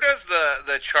 Where does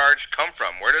the charge come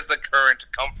from? Where does the current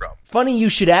come from? Funny you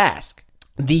should ask.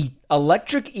 The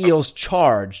electric eel's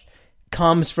charge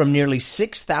comes from nearly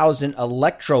 6,000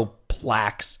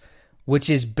 electroplaques, which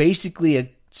is basically a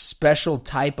special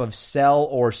type of cell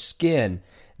or skin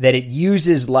that it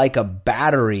uses like a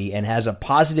battery and has a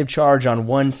positive charge on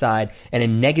one side and a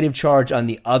negative charge on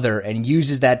the other, and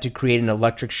uses that to create an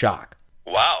electric shock.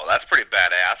 Wow, that's pretty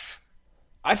badass.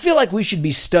 I feel like we should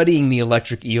be studying the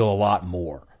electric eel a lot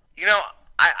more.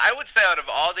 I would say out of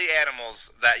all the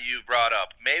animals that you brought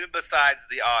up, maybe besides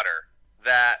the otter,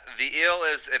 that the eel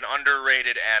is an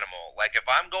underrated animal. Like, if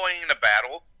I'm going into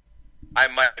battle, I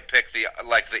might pick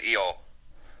the eel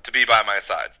to be by my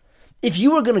side. If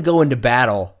you were going to go into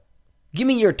battle, give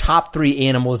me your top 3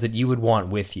 animals that you would want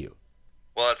with you.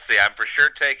 Well, let's see. I'm for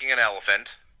sure taking an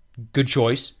elephant. Good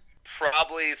choice.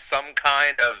 Probably some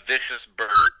kind of vicious bird.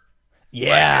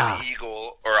 Yeah. Like an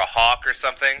eagle or a hawk or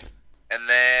something. And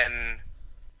then,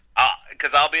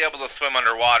 because I'll be able to swim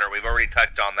underwater. We've already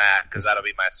touched on that, because that'll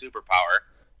be my superpower.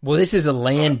 Well, this is a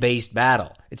land-based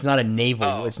battle. It's not a naval.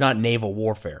 Oh. It's not naval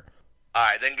warfare. All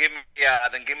right, then give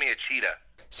me a cheetah.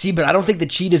 See, but I don't think the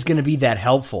cheetah's going to be that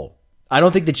helpful. I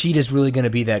don't think the cheetah's really going to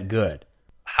be that good.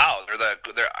 How?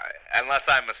 They're unless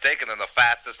I'm mistaken, they're the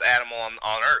fastest animal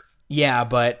on Earth. Yeah,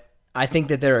 but I think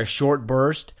that they're a short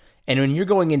burst, and when you're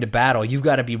going into battle, you've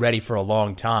got to be ready for a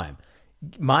long time.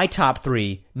 My top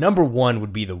 3, number 1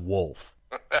 would be the wolf.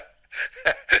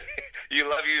 You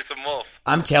love you some wolf.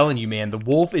 I'm telling you, man, the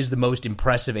wolf is the most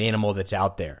impressive animal that's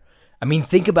out there. I mean,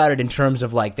 think about it in terms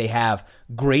of, they have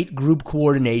great group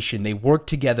coordination. They work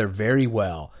together very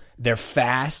well. They're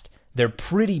fast. They're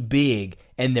pretty big,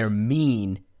 and they're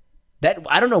mean.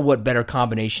 I don't know what better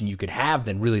combination you could have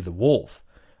than really the wolf.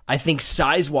 I think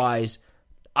size-wise,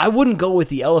 I wouldn't go with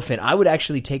the elephant. I would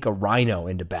actually take a rhino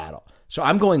into battle. So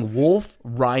I'm going wolf,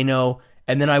 rhino,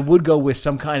 and then I would go with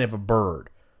some kind of a bird,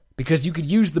 because you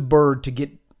could use the bird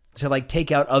to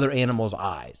take out other animals'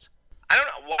 eyes. I don't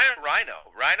know. a rhino?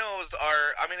 Rhinos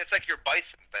are, I mean, it's like your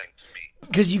bison thing to me.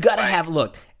 Because you got to Right. have,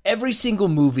 look, in every single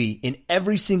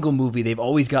movie, they've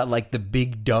always got like the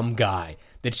big dumb guy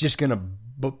that's just going to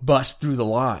bust through the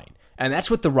line. And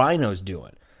that's what the rhino's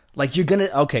doing. Like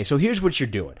okay, so here's what you're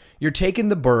doing. You're taking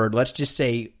the bird, let's just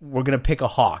say we're going to pick a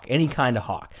hawk, any kind of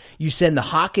hawk. You send the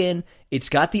hawk in, it's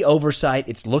got the oversight,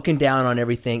 it's looking down on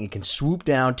everything, it can swoop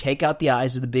down, take out the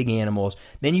eyes of the big animals.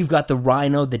 Then you've got the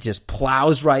rhino that just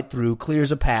plows right through,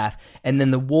 clears a path, and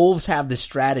then the wolves have the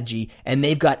strategy, and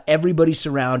they've got everybody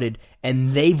surrounded,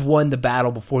 and they've won the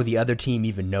battle before the other team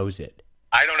even knows it.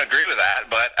 I don't agree with that,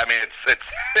 but I mean, it's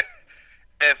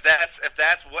if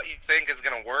that's what you think is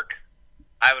going to work,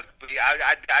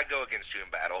 I'd go against you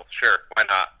in battle. Sure, why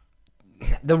not?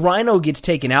 The rhino gets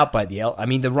taken out by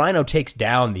the rhino takes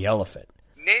down the elephant.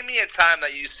 Name me a time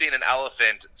that you've seen an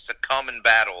elephant succumb in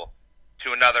battle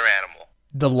to another animal.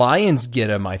 The lions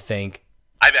get him, I think.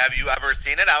 Have you ever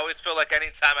seen it? I always feel like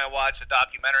anytime I watch a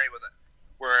documentary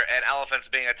where an elephant's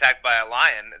being attacked by a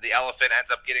lion, the elephant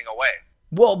ends up getting away.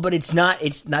 Well, but it's not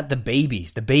the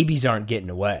babies. The babies aren't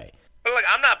getting away. But like,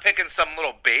 I'm not picking some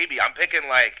little baby. I'm picking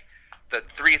like the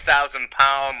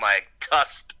 3,000-pound like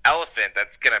tusked elephant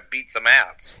that's gonna beat some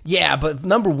ass. Yeah, but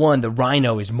number one, the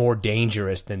rhino is more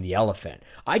dangerous than the elephant.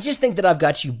 I just think that I've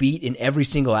got you beat in every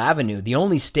single avenue. The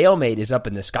only stalemate is up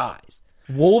in the skies.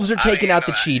 Wolves are taking out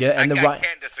the cheetah, and I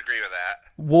can't disagree with that.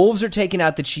 Wolves are taking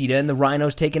out the cheetah, and the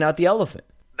rhino's taking out the elephant.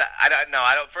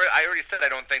 I already said I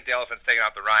don't think the elephant's taking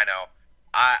out the rhino.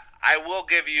 I will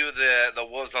give you the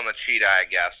wolves on the cheetah, I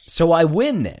guess. So I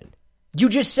win then. You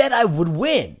just said I would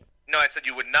win. No, I said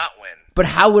you would not win. But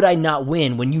how would I not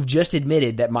win when you've just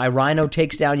admitted that my rhino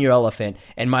takes down your elephant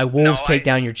and my wolves take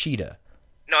down your cheetah?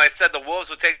 No, I said the wolves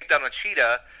would take down the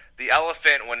cheetah. The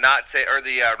elephant would not take, or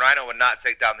the rhino would not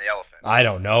take down the elephant. I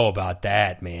don't know about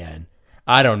that, man.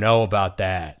 I don't know about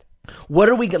that.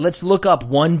 Let's look up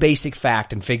one basic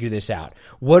fact and figure this out.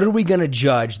 What are we going to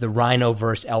judge the rhino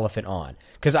versus elephant on?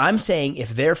 Because I'm saying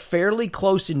if they're fairly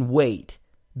close in weight,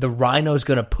 the rhino's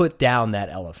going to put down that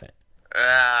elephant.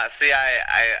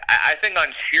 I think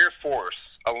on sheer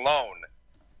force alone,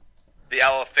 the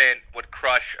elephant would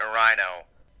crush a rhino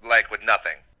like with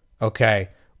nothing. Okay.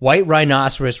 White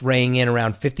rhinoceros weighing in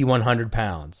around 5,100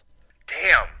 pounds.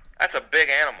 Damn, that's a big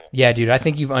animal. Yeah, dude, I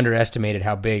think you've underestimated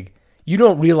how big. You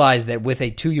don't realize that with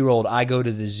a 2-year-old, I go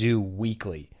to the zoo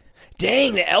weekly.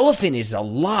 Dang, the elephant is a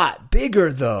lot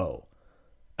bigger, though.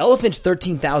 Elephant's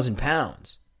 13,000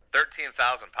 pounds.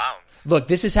 13,000 pounds. Look,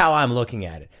 this is how I'm looking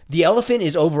at it. The elephant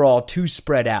is overall too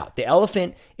spread out. The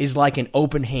elephant is like an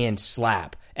open hand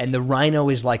slap, and the rhino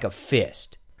is like a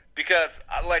fist. Because,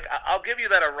 I'll give you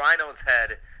that a rhino's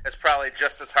head is probably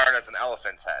just as hard as an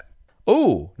elephant's head.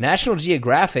 Ooh, National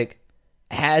Geographic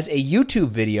has a YouTube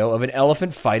video of an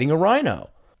elephant fighting a rhino.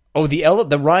 Oh,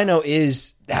 the rhino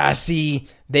is, see,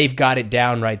 they've got it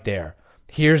down right there.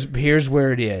 Here's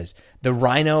where it is. The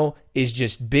rhino is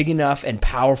just big enough and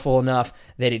powerful enough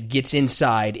that it gets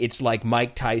inside. It's like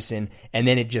Mike Tyson, and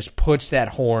then it just puts that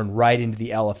horn right into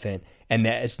the elephant, and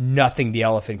there's nothing the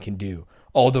elephant can do.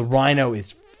 Oh, the rhino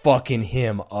is fucking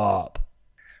him up.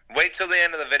 Wait till the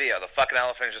end of the video. The fucking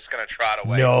elephant is just going to trot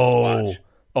away. No.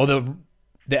 Oh,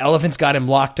 the elephant's got him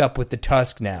locked up with the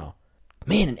tusk now.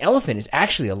 Man, an elephant is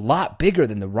actually a lot bigger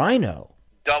than the rhino.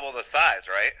 Double the size,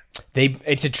 right?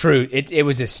 It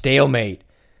was a stalemate.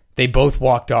 They both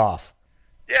walked off.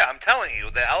 Yeah, I'm telling you,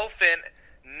 the elephant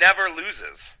never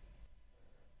loses.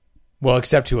 Well,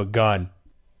 except to a gun.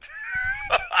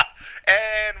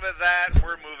 And with that,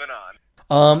 we're moving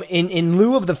on. In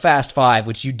lieu of the Fast Five,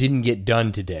 which you didn't get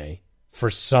done today for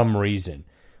some reason,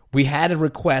 we had a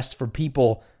request for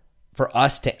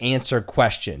us to answer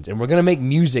questions, and we're going to make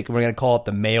music, and we're going to call it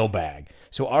the mailbag.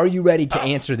 So are you ready to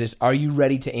answer this? Are you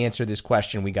ready to answer this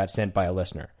question we got sent by a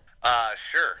listener?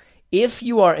 Sure. If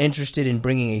you are interested in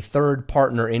bringing a third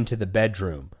partner into the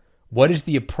bedroom, what is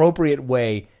the appropriate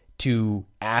way to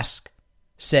ask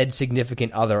said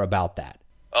significant other about that?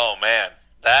 Oh, man.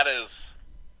 That is...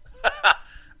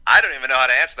 I don't even know how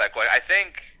to answer that question. I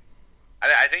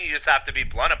think you just have to be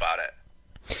blunt about it.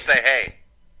 Say, hey,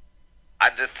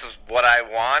 this is what I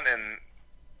want, and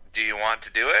do you want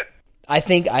to do it? I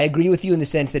think I agree with you in the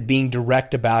sense that being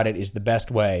direct about it is the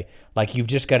best way. Like, you've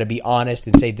just got to be honest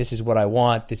and say, this is what I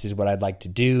want, this is what I'd like to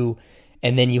do,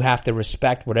 and then you have to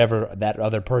respect whatever that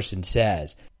other person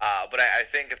says. But I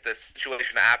think if the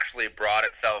situation actually brought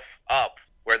itself up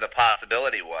where the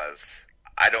possibility was,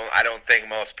 I don't think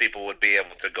most people would be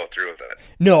able to go through with it.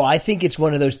 No, I think it's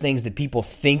one of those things that people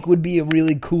think would be a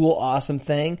really cool, awesome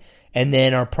thing, and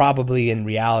then are probably in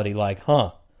reality like,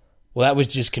 well, that was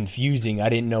just confusing. I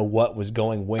didn't know what was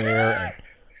going where.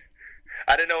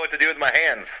 I didn't know what to do with my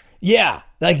hands. Yeah,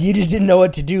 like you just didn't know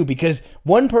what to do because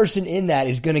one person in that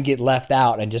is going to get left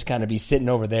out and just kind of be sitting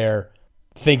over there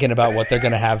thinking about what they're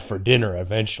going to have for dinner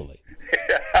eventually.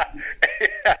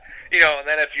 Yeah. And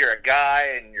then if you're a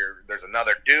guy and there's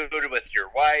another dude with your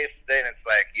wife, then it's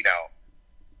like,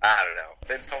 I don't know.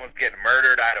 Then someone's getting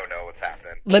murdered. I don't know what's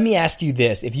happening. Let me ask you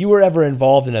this. If you were ever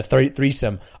involved in a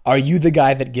threesome, are you the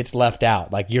guy that gets left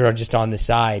out? Like you're just on the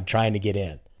side trying to get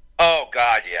in? Oh,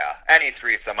 God, yeah. Any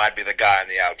threesome, I'd be the guy on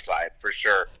the outside, for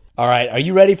sure. All right. Are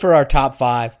you ready for our top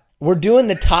 5? We're doing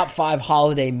the top 5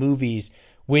 holiday movies,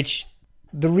 which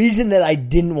the reason that I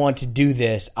didn't want to do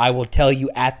this, I will tell you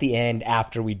at the end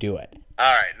after we do it.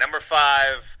 All right, number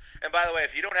 5. And by the way,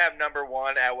 if you don't have number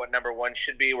 1 at what number 1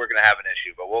 should be, we're going to have an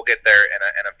issue, but we'll get there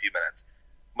in a few minutes.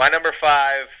 My number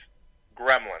 5,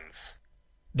 Gremlins.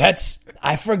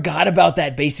 I forgot about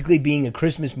that basically being a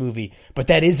Christmas movie, but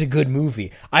that is a good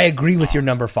movie. I agree with your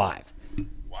number 5.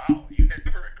 Wow, you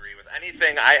never agree with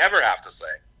anything I ever have to say.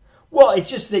 Well, it's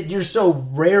just that you're so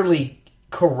rarely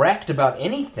correct about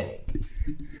anything.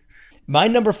 My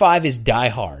number 5 is Die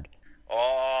Hard.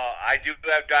 Oh, I do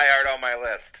have Die Hard on my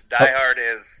list. Die Hard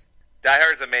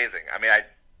is amazing. I mean,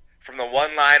 from the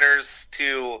one-liners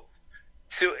to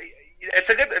it's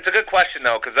a good question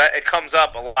though, because it comes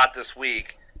up a lot this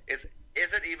week. Is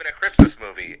it even a Christmas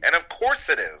movie? And of course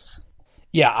it is.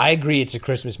 Yeah, I agree. It's a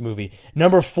Christmas movie.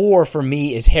 Number 4 for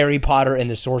me is Harry Potter and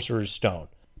the Sorcerer's Stone.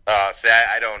 See,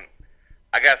 I don't.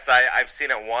 I guess I've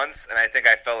seen it once, and I think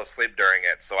I fell asleep during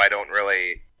it, so I don't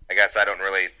really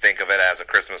think of it as a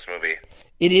Christmas movie.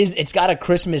 It is. It's got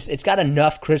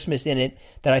enough Christmas in it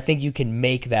that I think you can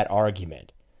make that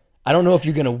argument. I don't know if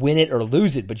you're going to win it or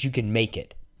lose it, but you can make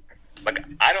it. Like,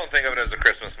 I don't think of it as a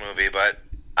Christmas movie, but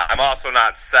I'm also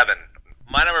not 7.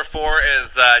 My number 4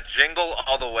 is Jingle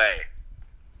All the Way.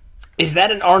 Is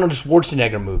that an Arnold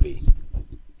Schwarzenegger movie?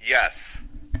 Yes.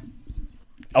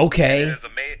 Okay. It is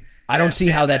amazing. I don't see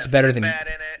how that's better than Sinbad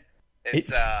in it.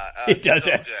 It does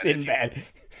have Sinbad.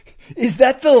 Is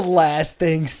that the last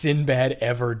thing Sinbad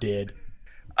ever did?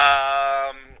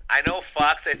 I know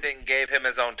Fox, I think, gave him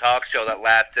his own talk show that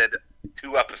lasted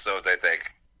 2 episodes, I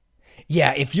think.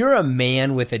 Yeah, if you're a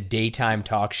man with a daytime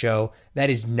talk show, that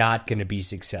is not going to be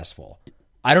successful.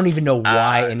 I don't even know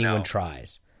why anyone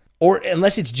tries. Or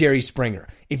unless it's Jerry Springer.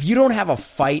 If you don't have a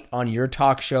fight on your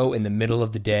talk show in the middle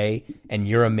of the day and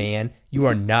you're a man, you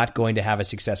are not going to have a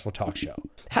successful talk show.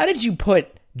 How did you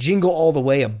put Jingle All the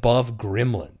Way above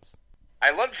Gremlins?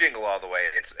 I love Jingle All the Way.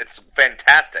 It's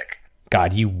fantastic.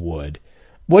 God, you would.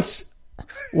 What?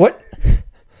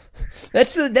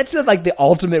 That's the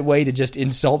ultimate way to just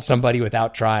insult somebody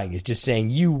without trying, is just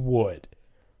saying you would.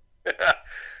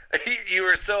 You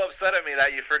were so upset at me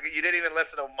that you didn't even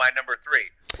listen to my number 3,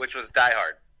 which was Die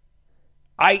Hard.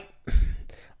 I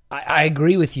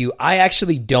agree with you. I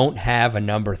actually don't have a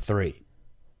number 3.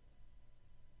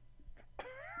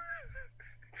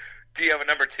 Do you have a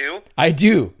number 2? I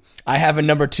do. I have a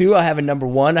number 2. I have a number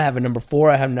 1. I have a number 4.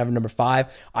 I have a number 5.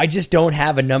 I just don't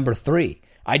have a number 3.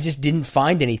 I just didn't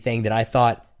find anything that I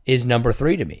thought is number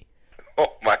 3 to me.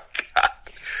 Oh my God.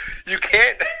 You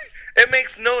can't. It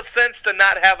makes no sense to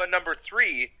not have a number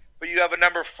 3, but you have a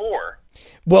number 4.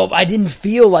 Well, I didn't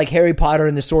feel like Harry Potter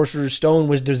and the Sorcerer's Stone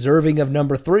was deserving of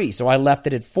number 3, so I left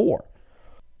it at 4.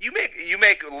 You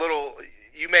make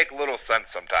little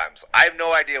sense sometimes. I have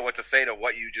no idea what to say to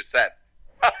what you just said.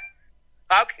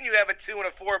 How can you have a 2 and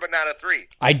a 4 but not a 3?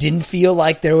 I didn't feel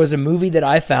like there was a movie that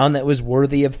I found that was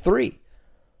worthy of 3.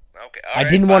 Okay, I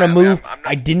didn't want to move.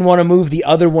 I didn't want to move the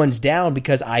other ones down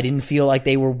because I didn't feel like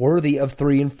they were worthy of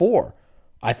 3 and 4.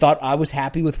 I thought I was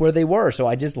happy with where they were, so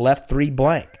I just left 3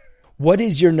 blank. What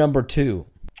is your number 2?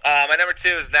 My number 2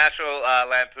 is National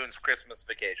Lampoon's Christmas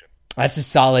Vacation. That's a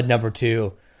solid number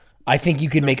 2. I think you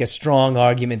could make a strong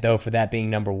argument though for that being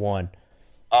number 1.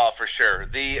 Oh, for sure.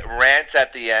 The rant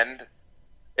at the end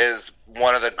is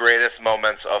one of the greatest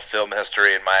moments of film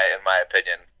history in my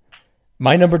opinion.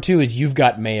 My number 2 is You've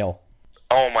Got Mail.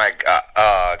 Oh my God.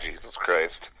 Oh, Jesus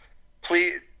Christ.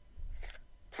 Please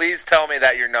tell me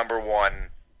that your number 1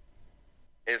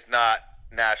 is not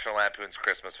National Lampoon's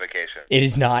Christmas Vacation. It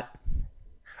is not.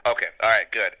 Okay. All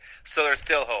right, good. So there's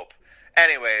still hope.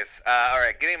 Anyways, all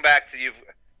right, getting back to you.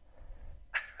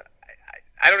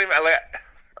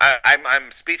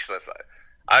 I'm speechless.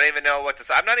 I don't even know what to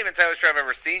say. I'm not even entirely sure I've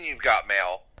ever seen You've Got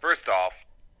Mail, first off.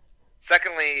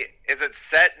 Secondly, is it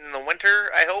set in the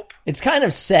winter, I hope? It's kind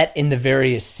of set in the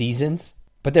various seasons,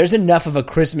 but there's enough of a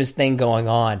Christmas thing going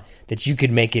on that you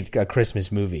could make it a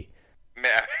Christmas movie.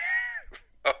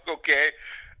 Okay.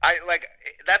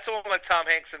 That's the one with Tom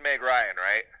Hanks and Meg Ryan,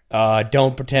 right?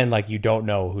 Don't pretend like you don't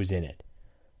know who's in it.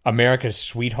 America's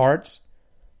Sweethearts?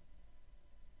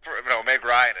 No, Meg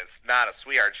Ryan is not a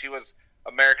sweetheart. She was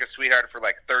America's Sweetheart for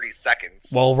like 30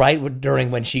 seconds. Well, right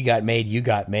during when she got made, you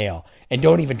got mail. And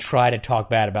don't even try to talk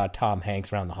bad about Tom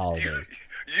Hanks around the holidays.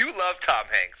 You love Tom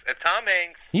Hanks. And Tom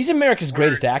Hanks... He's America's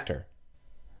greatest actor.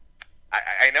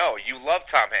 I know. You love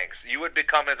Tom Hanks. You would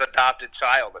become his adopted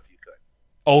child if you could.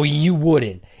 Oh, you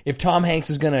wouldn't. If Tom Hanks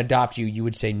was going to adopt you, you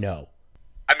would say no.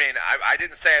 I mean, I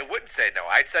didn't say I wouldn't say no.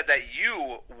 I said that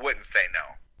you wouldn't say no.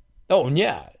 Oh,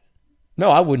 yeah. No,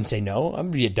 I wouldn't say no.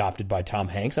 I'm be adopted by Tom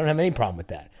Hanks. I don't have any problem with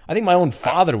that. I think my own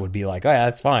father would be like, oh, yeah,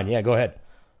 that's fine. Yeah, go ahead.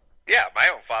 Yeah, my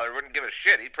own father wouldn't give a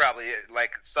shit. He'd probably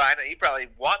sign it. He'd probably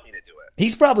want me to do it.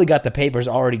 He's probably got the papers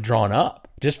already drawn up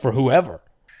just for whoever.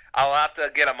 I'll have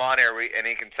to get him on here, and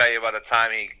he can tell you about the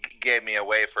time he gave me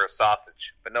away for a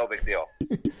sausage, but no big deal.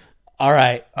 All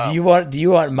right. Do you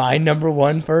want my number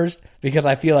one first? Because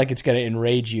I feel like it's going to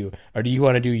enrage you. Or do you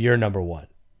want to do your number one?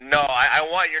 No, I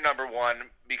want your number one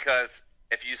because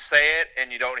if you say it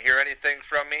and you don't hear anything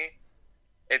from me,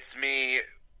 it's me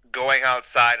going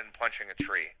outside and punching a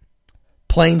tree.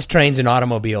 Planes, Trains, and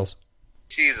Automobiles.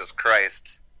 Jesus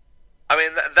Christ. I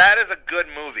mean, that is a good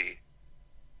movie.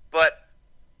 But,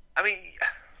 I mean,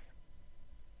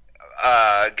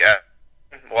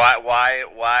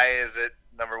 why is it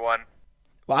number one?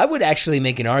 Well, I would actually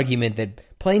make an argument that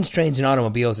Planes, Trains, and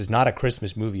Automobiles is not a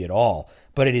Christmas movie at all,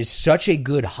 but it is such a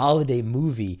good holiday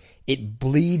movie, it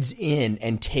bleeds in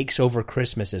and takes over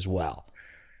Christmas as well.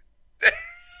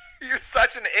 You're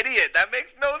such an idiot. That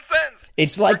makes no sense.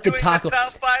 It's like We're the doing Taco... the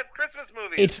top 5 Christmas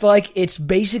movies. It's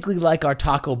basically like our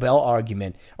Taco Bell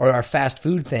argument, or our fast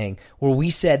food thing, where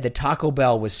we said that Taco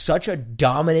Bell was such a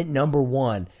dominant number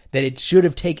one that it should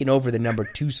have taken over the number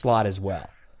 2 slot as well.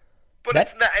 But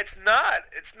it's not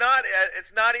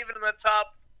even in the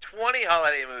top 20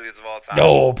 holiday movies of all time.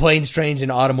 No, Planes, Trains,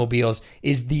 and Automobiles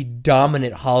is the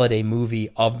dominant holiday movie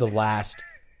of the last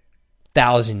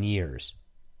 1,000 years.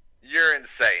 You're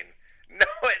insane. No,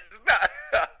 it's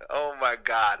not. Oh my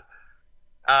God.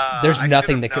 There's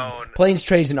nothing that could. Planes,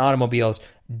 Trains, and Automobiles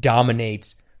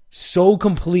dominates so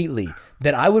completely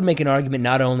that I would make an argument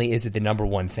not only is it the number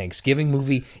one Thanksgiving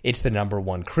movie, it's the number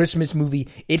one Christmas movie,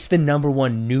 it's the number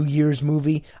one New Year's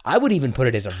movie. I would even put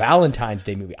it as a Valentine's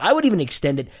Day movie. I would even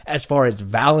extend it as far as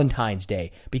Valentine's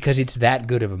Day because it's that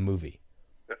good of a movie.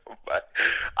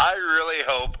 I really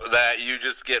hope that you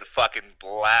just get fucking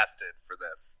blasted for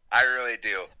this. I really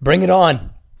do. Bring it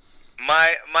on.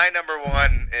 My number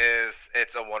one is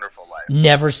It's a Wonderful Life.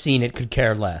 Never seen it, could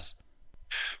care less.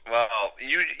 Well,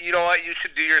 you know what? You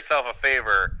should do yourself a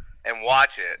favor and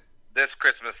watch it this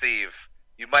Christmas Eve.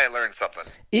 You might learn something.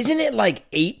 Isn't it like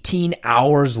 18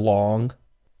 hours long?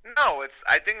 No,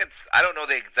 I don't know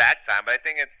the exact time, but I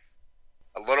think it's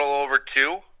a little over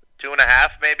 2.5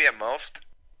 maybe at most.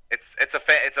 It's a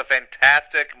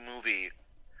fantastic movie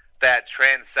that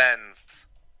transcends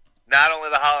not only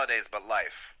the holidays but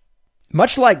life.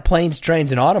 Much like Planes,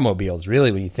 Trains, and Automobiles,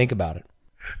 really, when you think about it.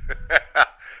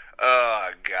 Oh,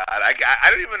 God.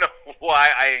 I don't even know why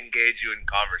I engage you in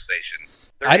conversation.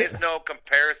 There is no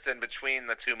comparison between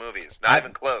the two movies. Not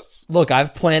even close. Look,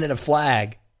 I've planted a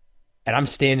flag, and I'm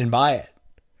standing by it.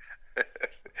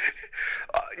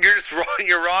 You're just wrong.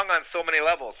 You're wrong on so many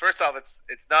levels. First off,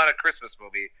 it's not a Christmas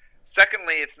movie.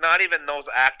 Secondly, it's not even those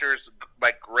actors'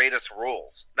 greatest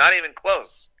roles. Not even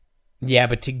close. Yeah,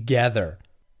 but together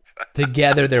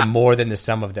they're more than the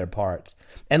sum of their parts.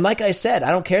 And like I said,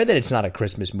 I don't care that it's not a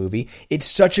Christmas movie. It's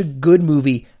such a good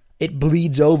movie. It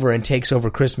bleeds over and takes over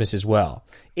Christmas as well.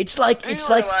 It's like realize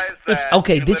that it's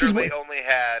okay. You this is what only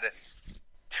had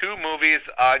 2 movies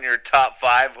on your top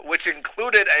 5, which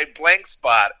included a blank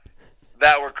spot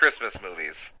that were Christmas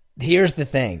movies. Here's the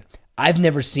thing. I've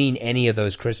never seen any of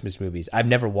those Christmas movies. I've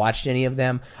never watched any of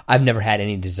them. I've never had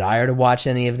any desire to watch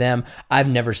any of them. I've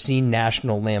never seen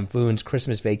National Lampoon's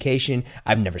Christmas Vacation.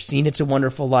 I've never seen It's a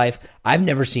Wonderful Life. I've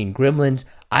never seen Gremlins.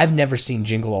 I've never seen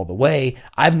Jingle All the Way.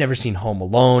 I've never seen Home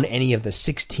Alone, any of the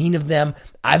 16 of them.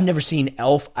 I've never seen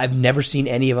Elf. I've never seen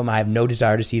any of them. I have no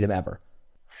desire to see them ever.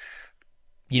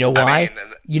 You know why?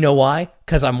 You know why?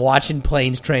 Because I'm watching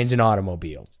Planes, Trains, and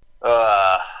Automobiles.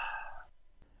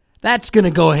 That's going to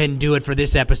go ahead and do it for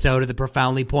this episode of the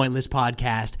Profoundly Pointless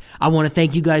Podcast. I want to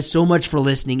thank you guys so much for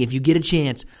listening. If you get a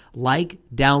chance, like,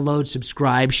 download,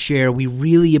 subscribe, share. We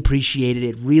really appreciate it.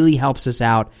 It really helps us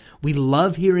out. We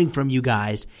love hearing from you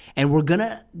guys. And we're going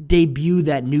to debut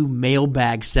that new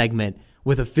mailbag segment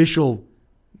with official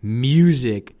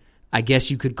music, I guess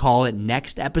you could call it,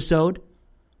 next episode.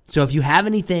 So if you have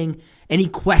anything, any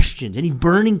questions, any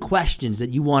burning questions that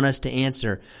you want us to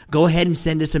answer, go ahead and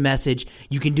send us a message.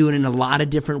 You can do it in a lot of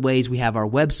different ways. We have our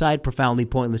website,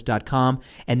 profoundlypointless.com,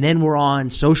 and then we're on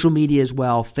social media as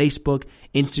well, Facebook,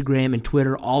 Instagram, and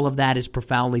Twitter. All of that is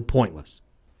Profoundly Pointless.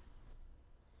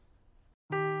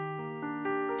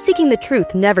 Seeking the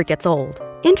truth never gets old.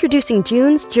 Introducing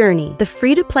June's Journey, the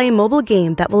free-to-play mobile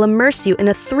game that will immerse you in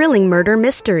a thrilling murder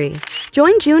mystery.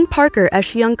 Join June Parker as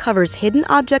she uncovers hidden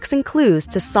objects and clues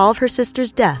to solve her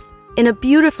sister's death in a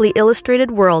beautifully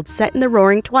illustrated world set in the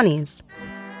Roaring '20s.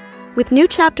 With new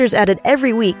chapters added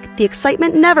every week, the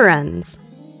excitement never ends.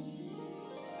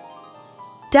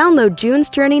 Download June's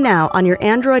Journey now on your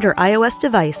Android or iOS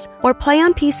device, or play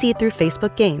on PC through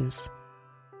Facebook Games.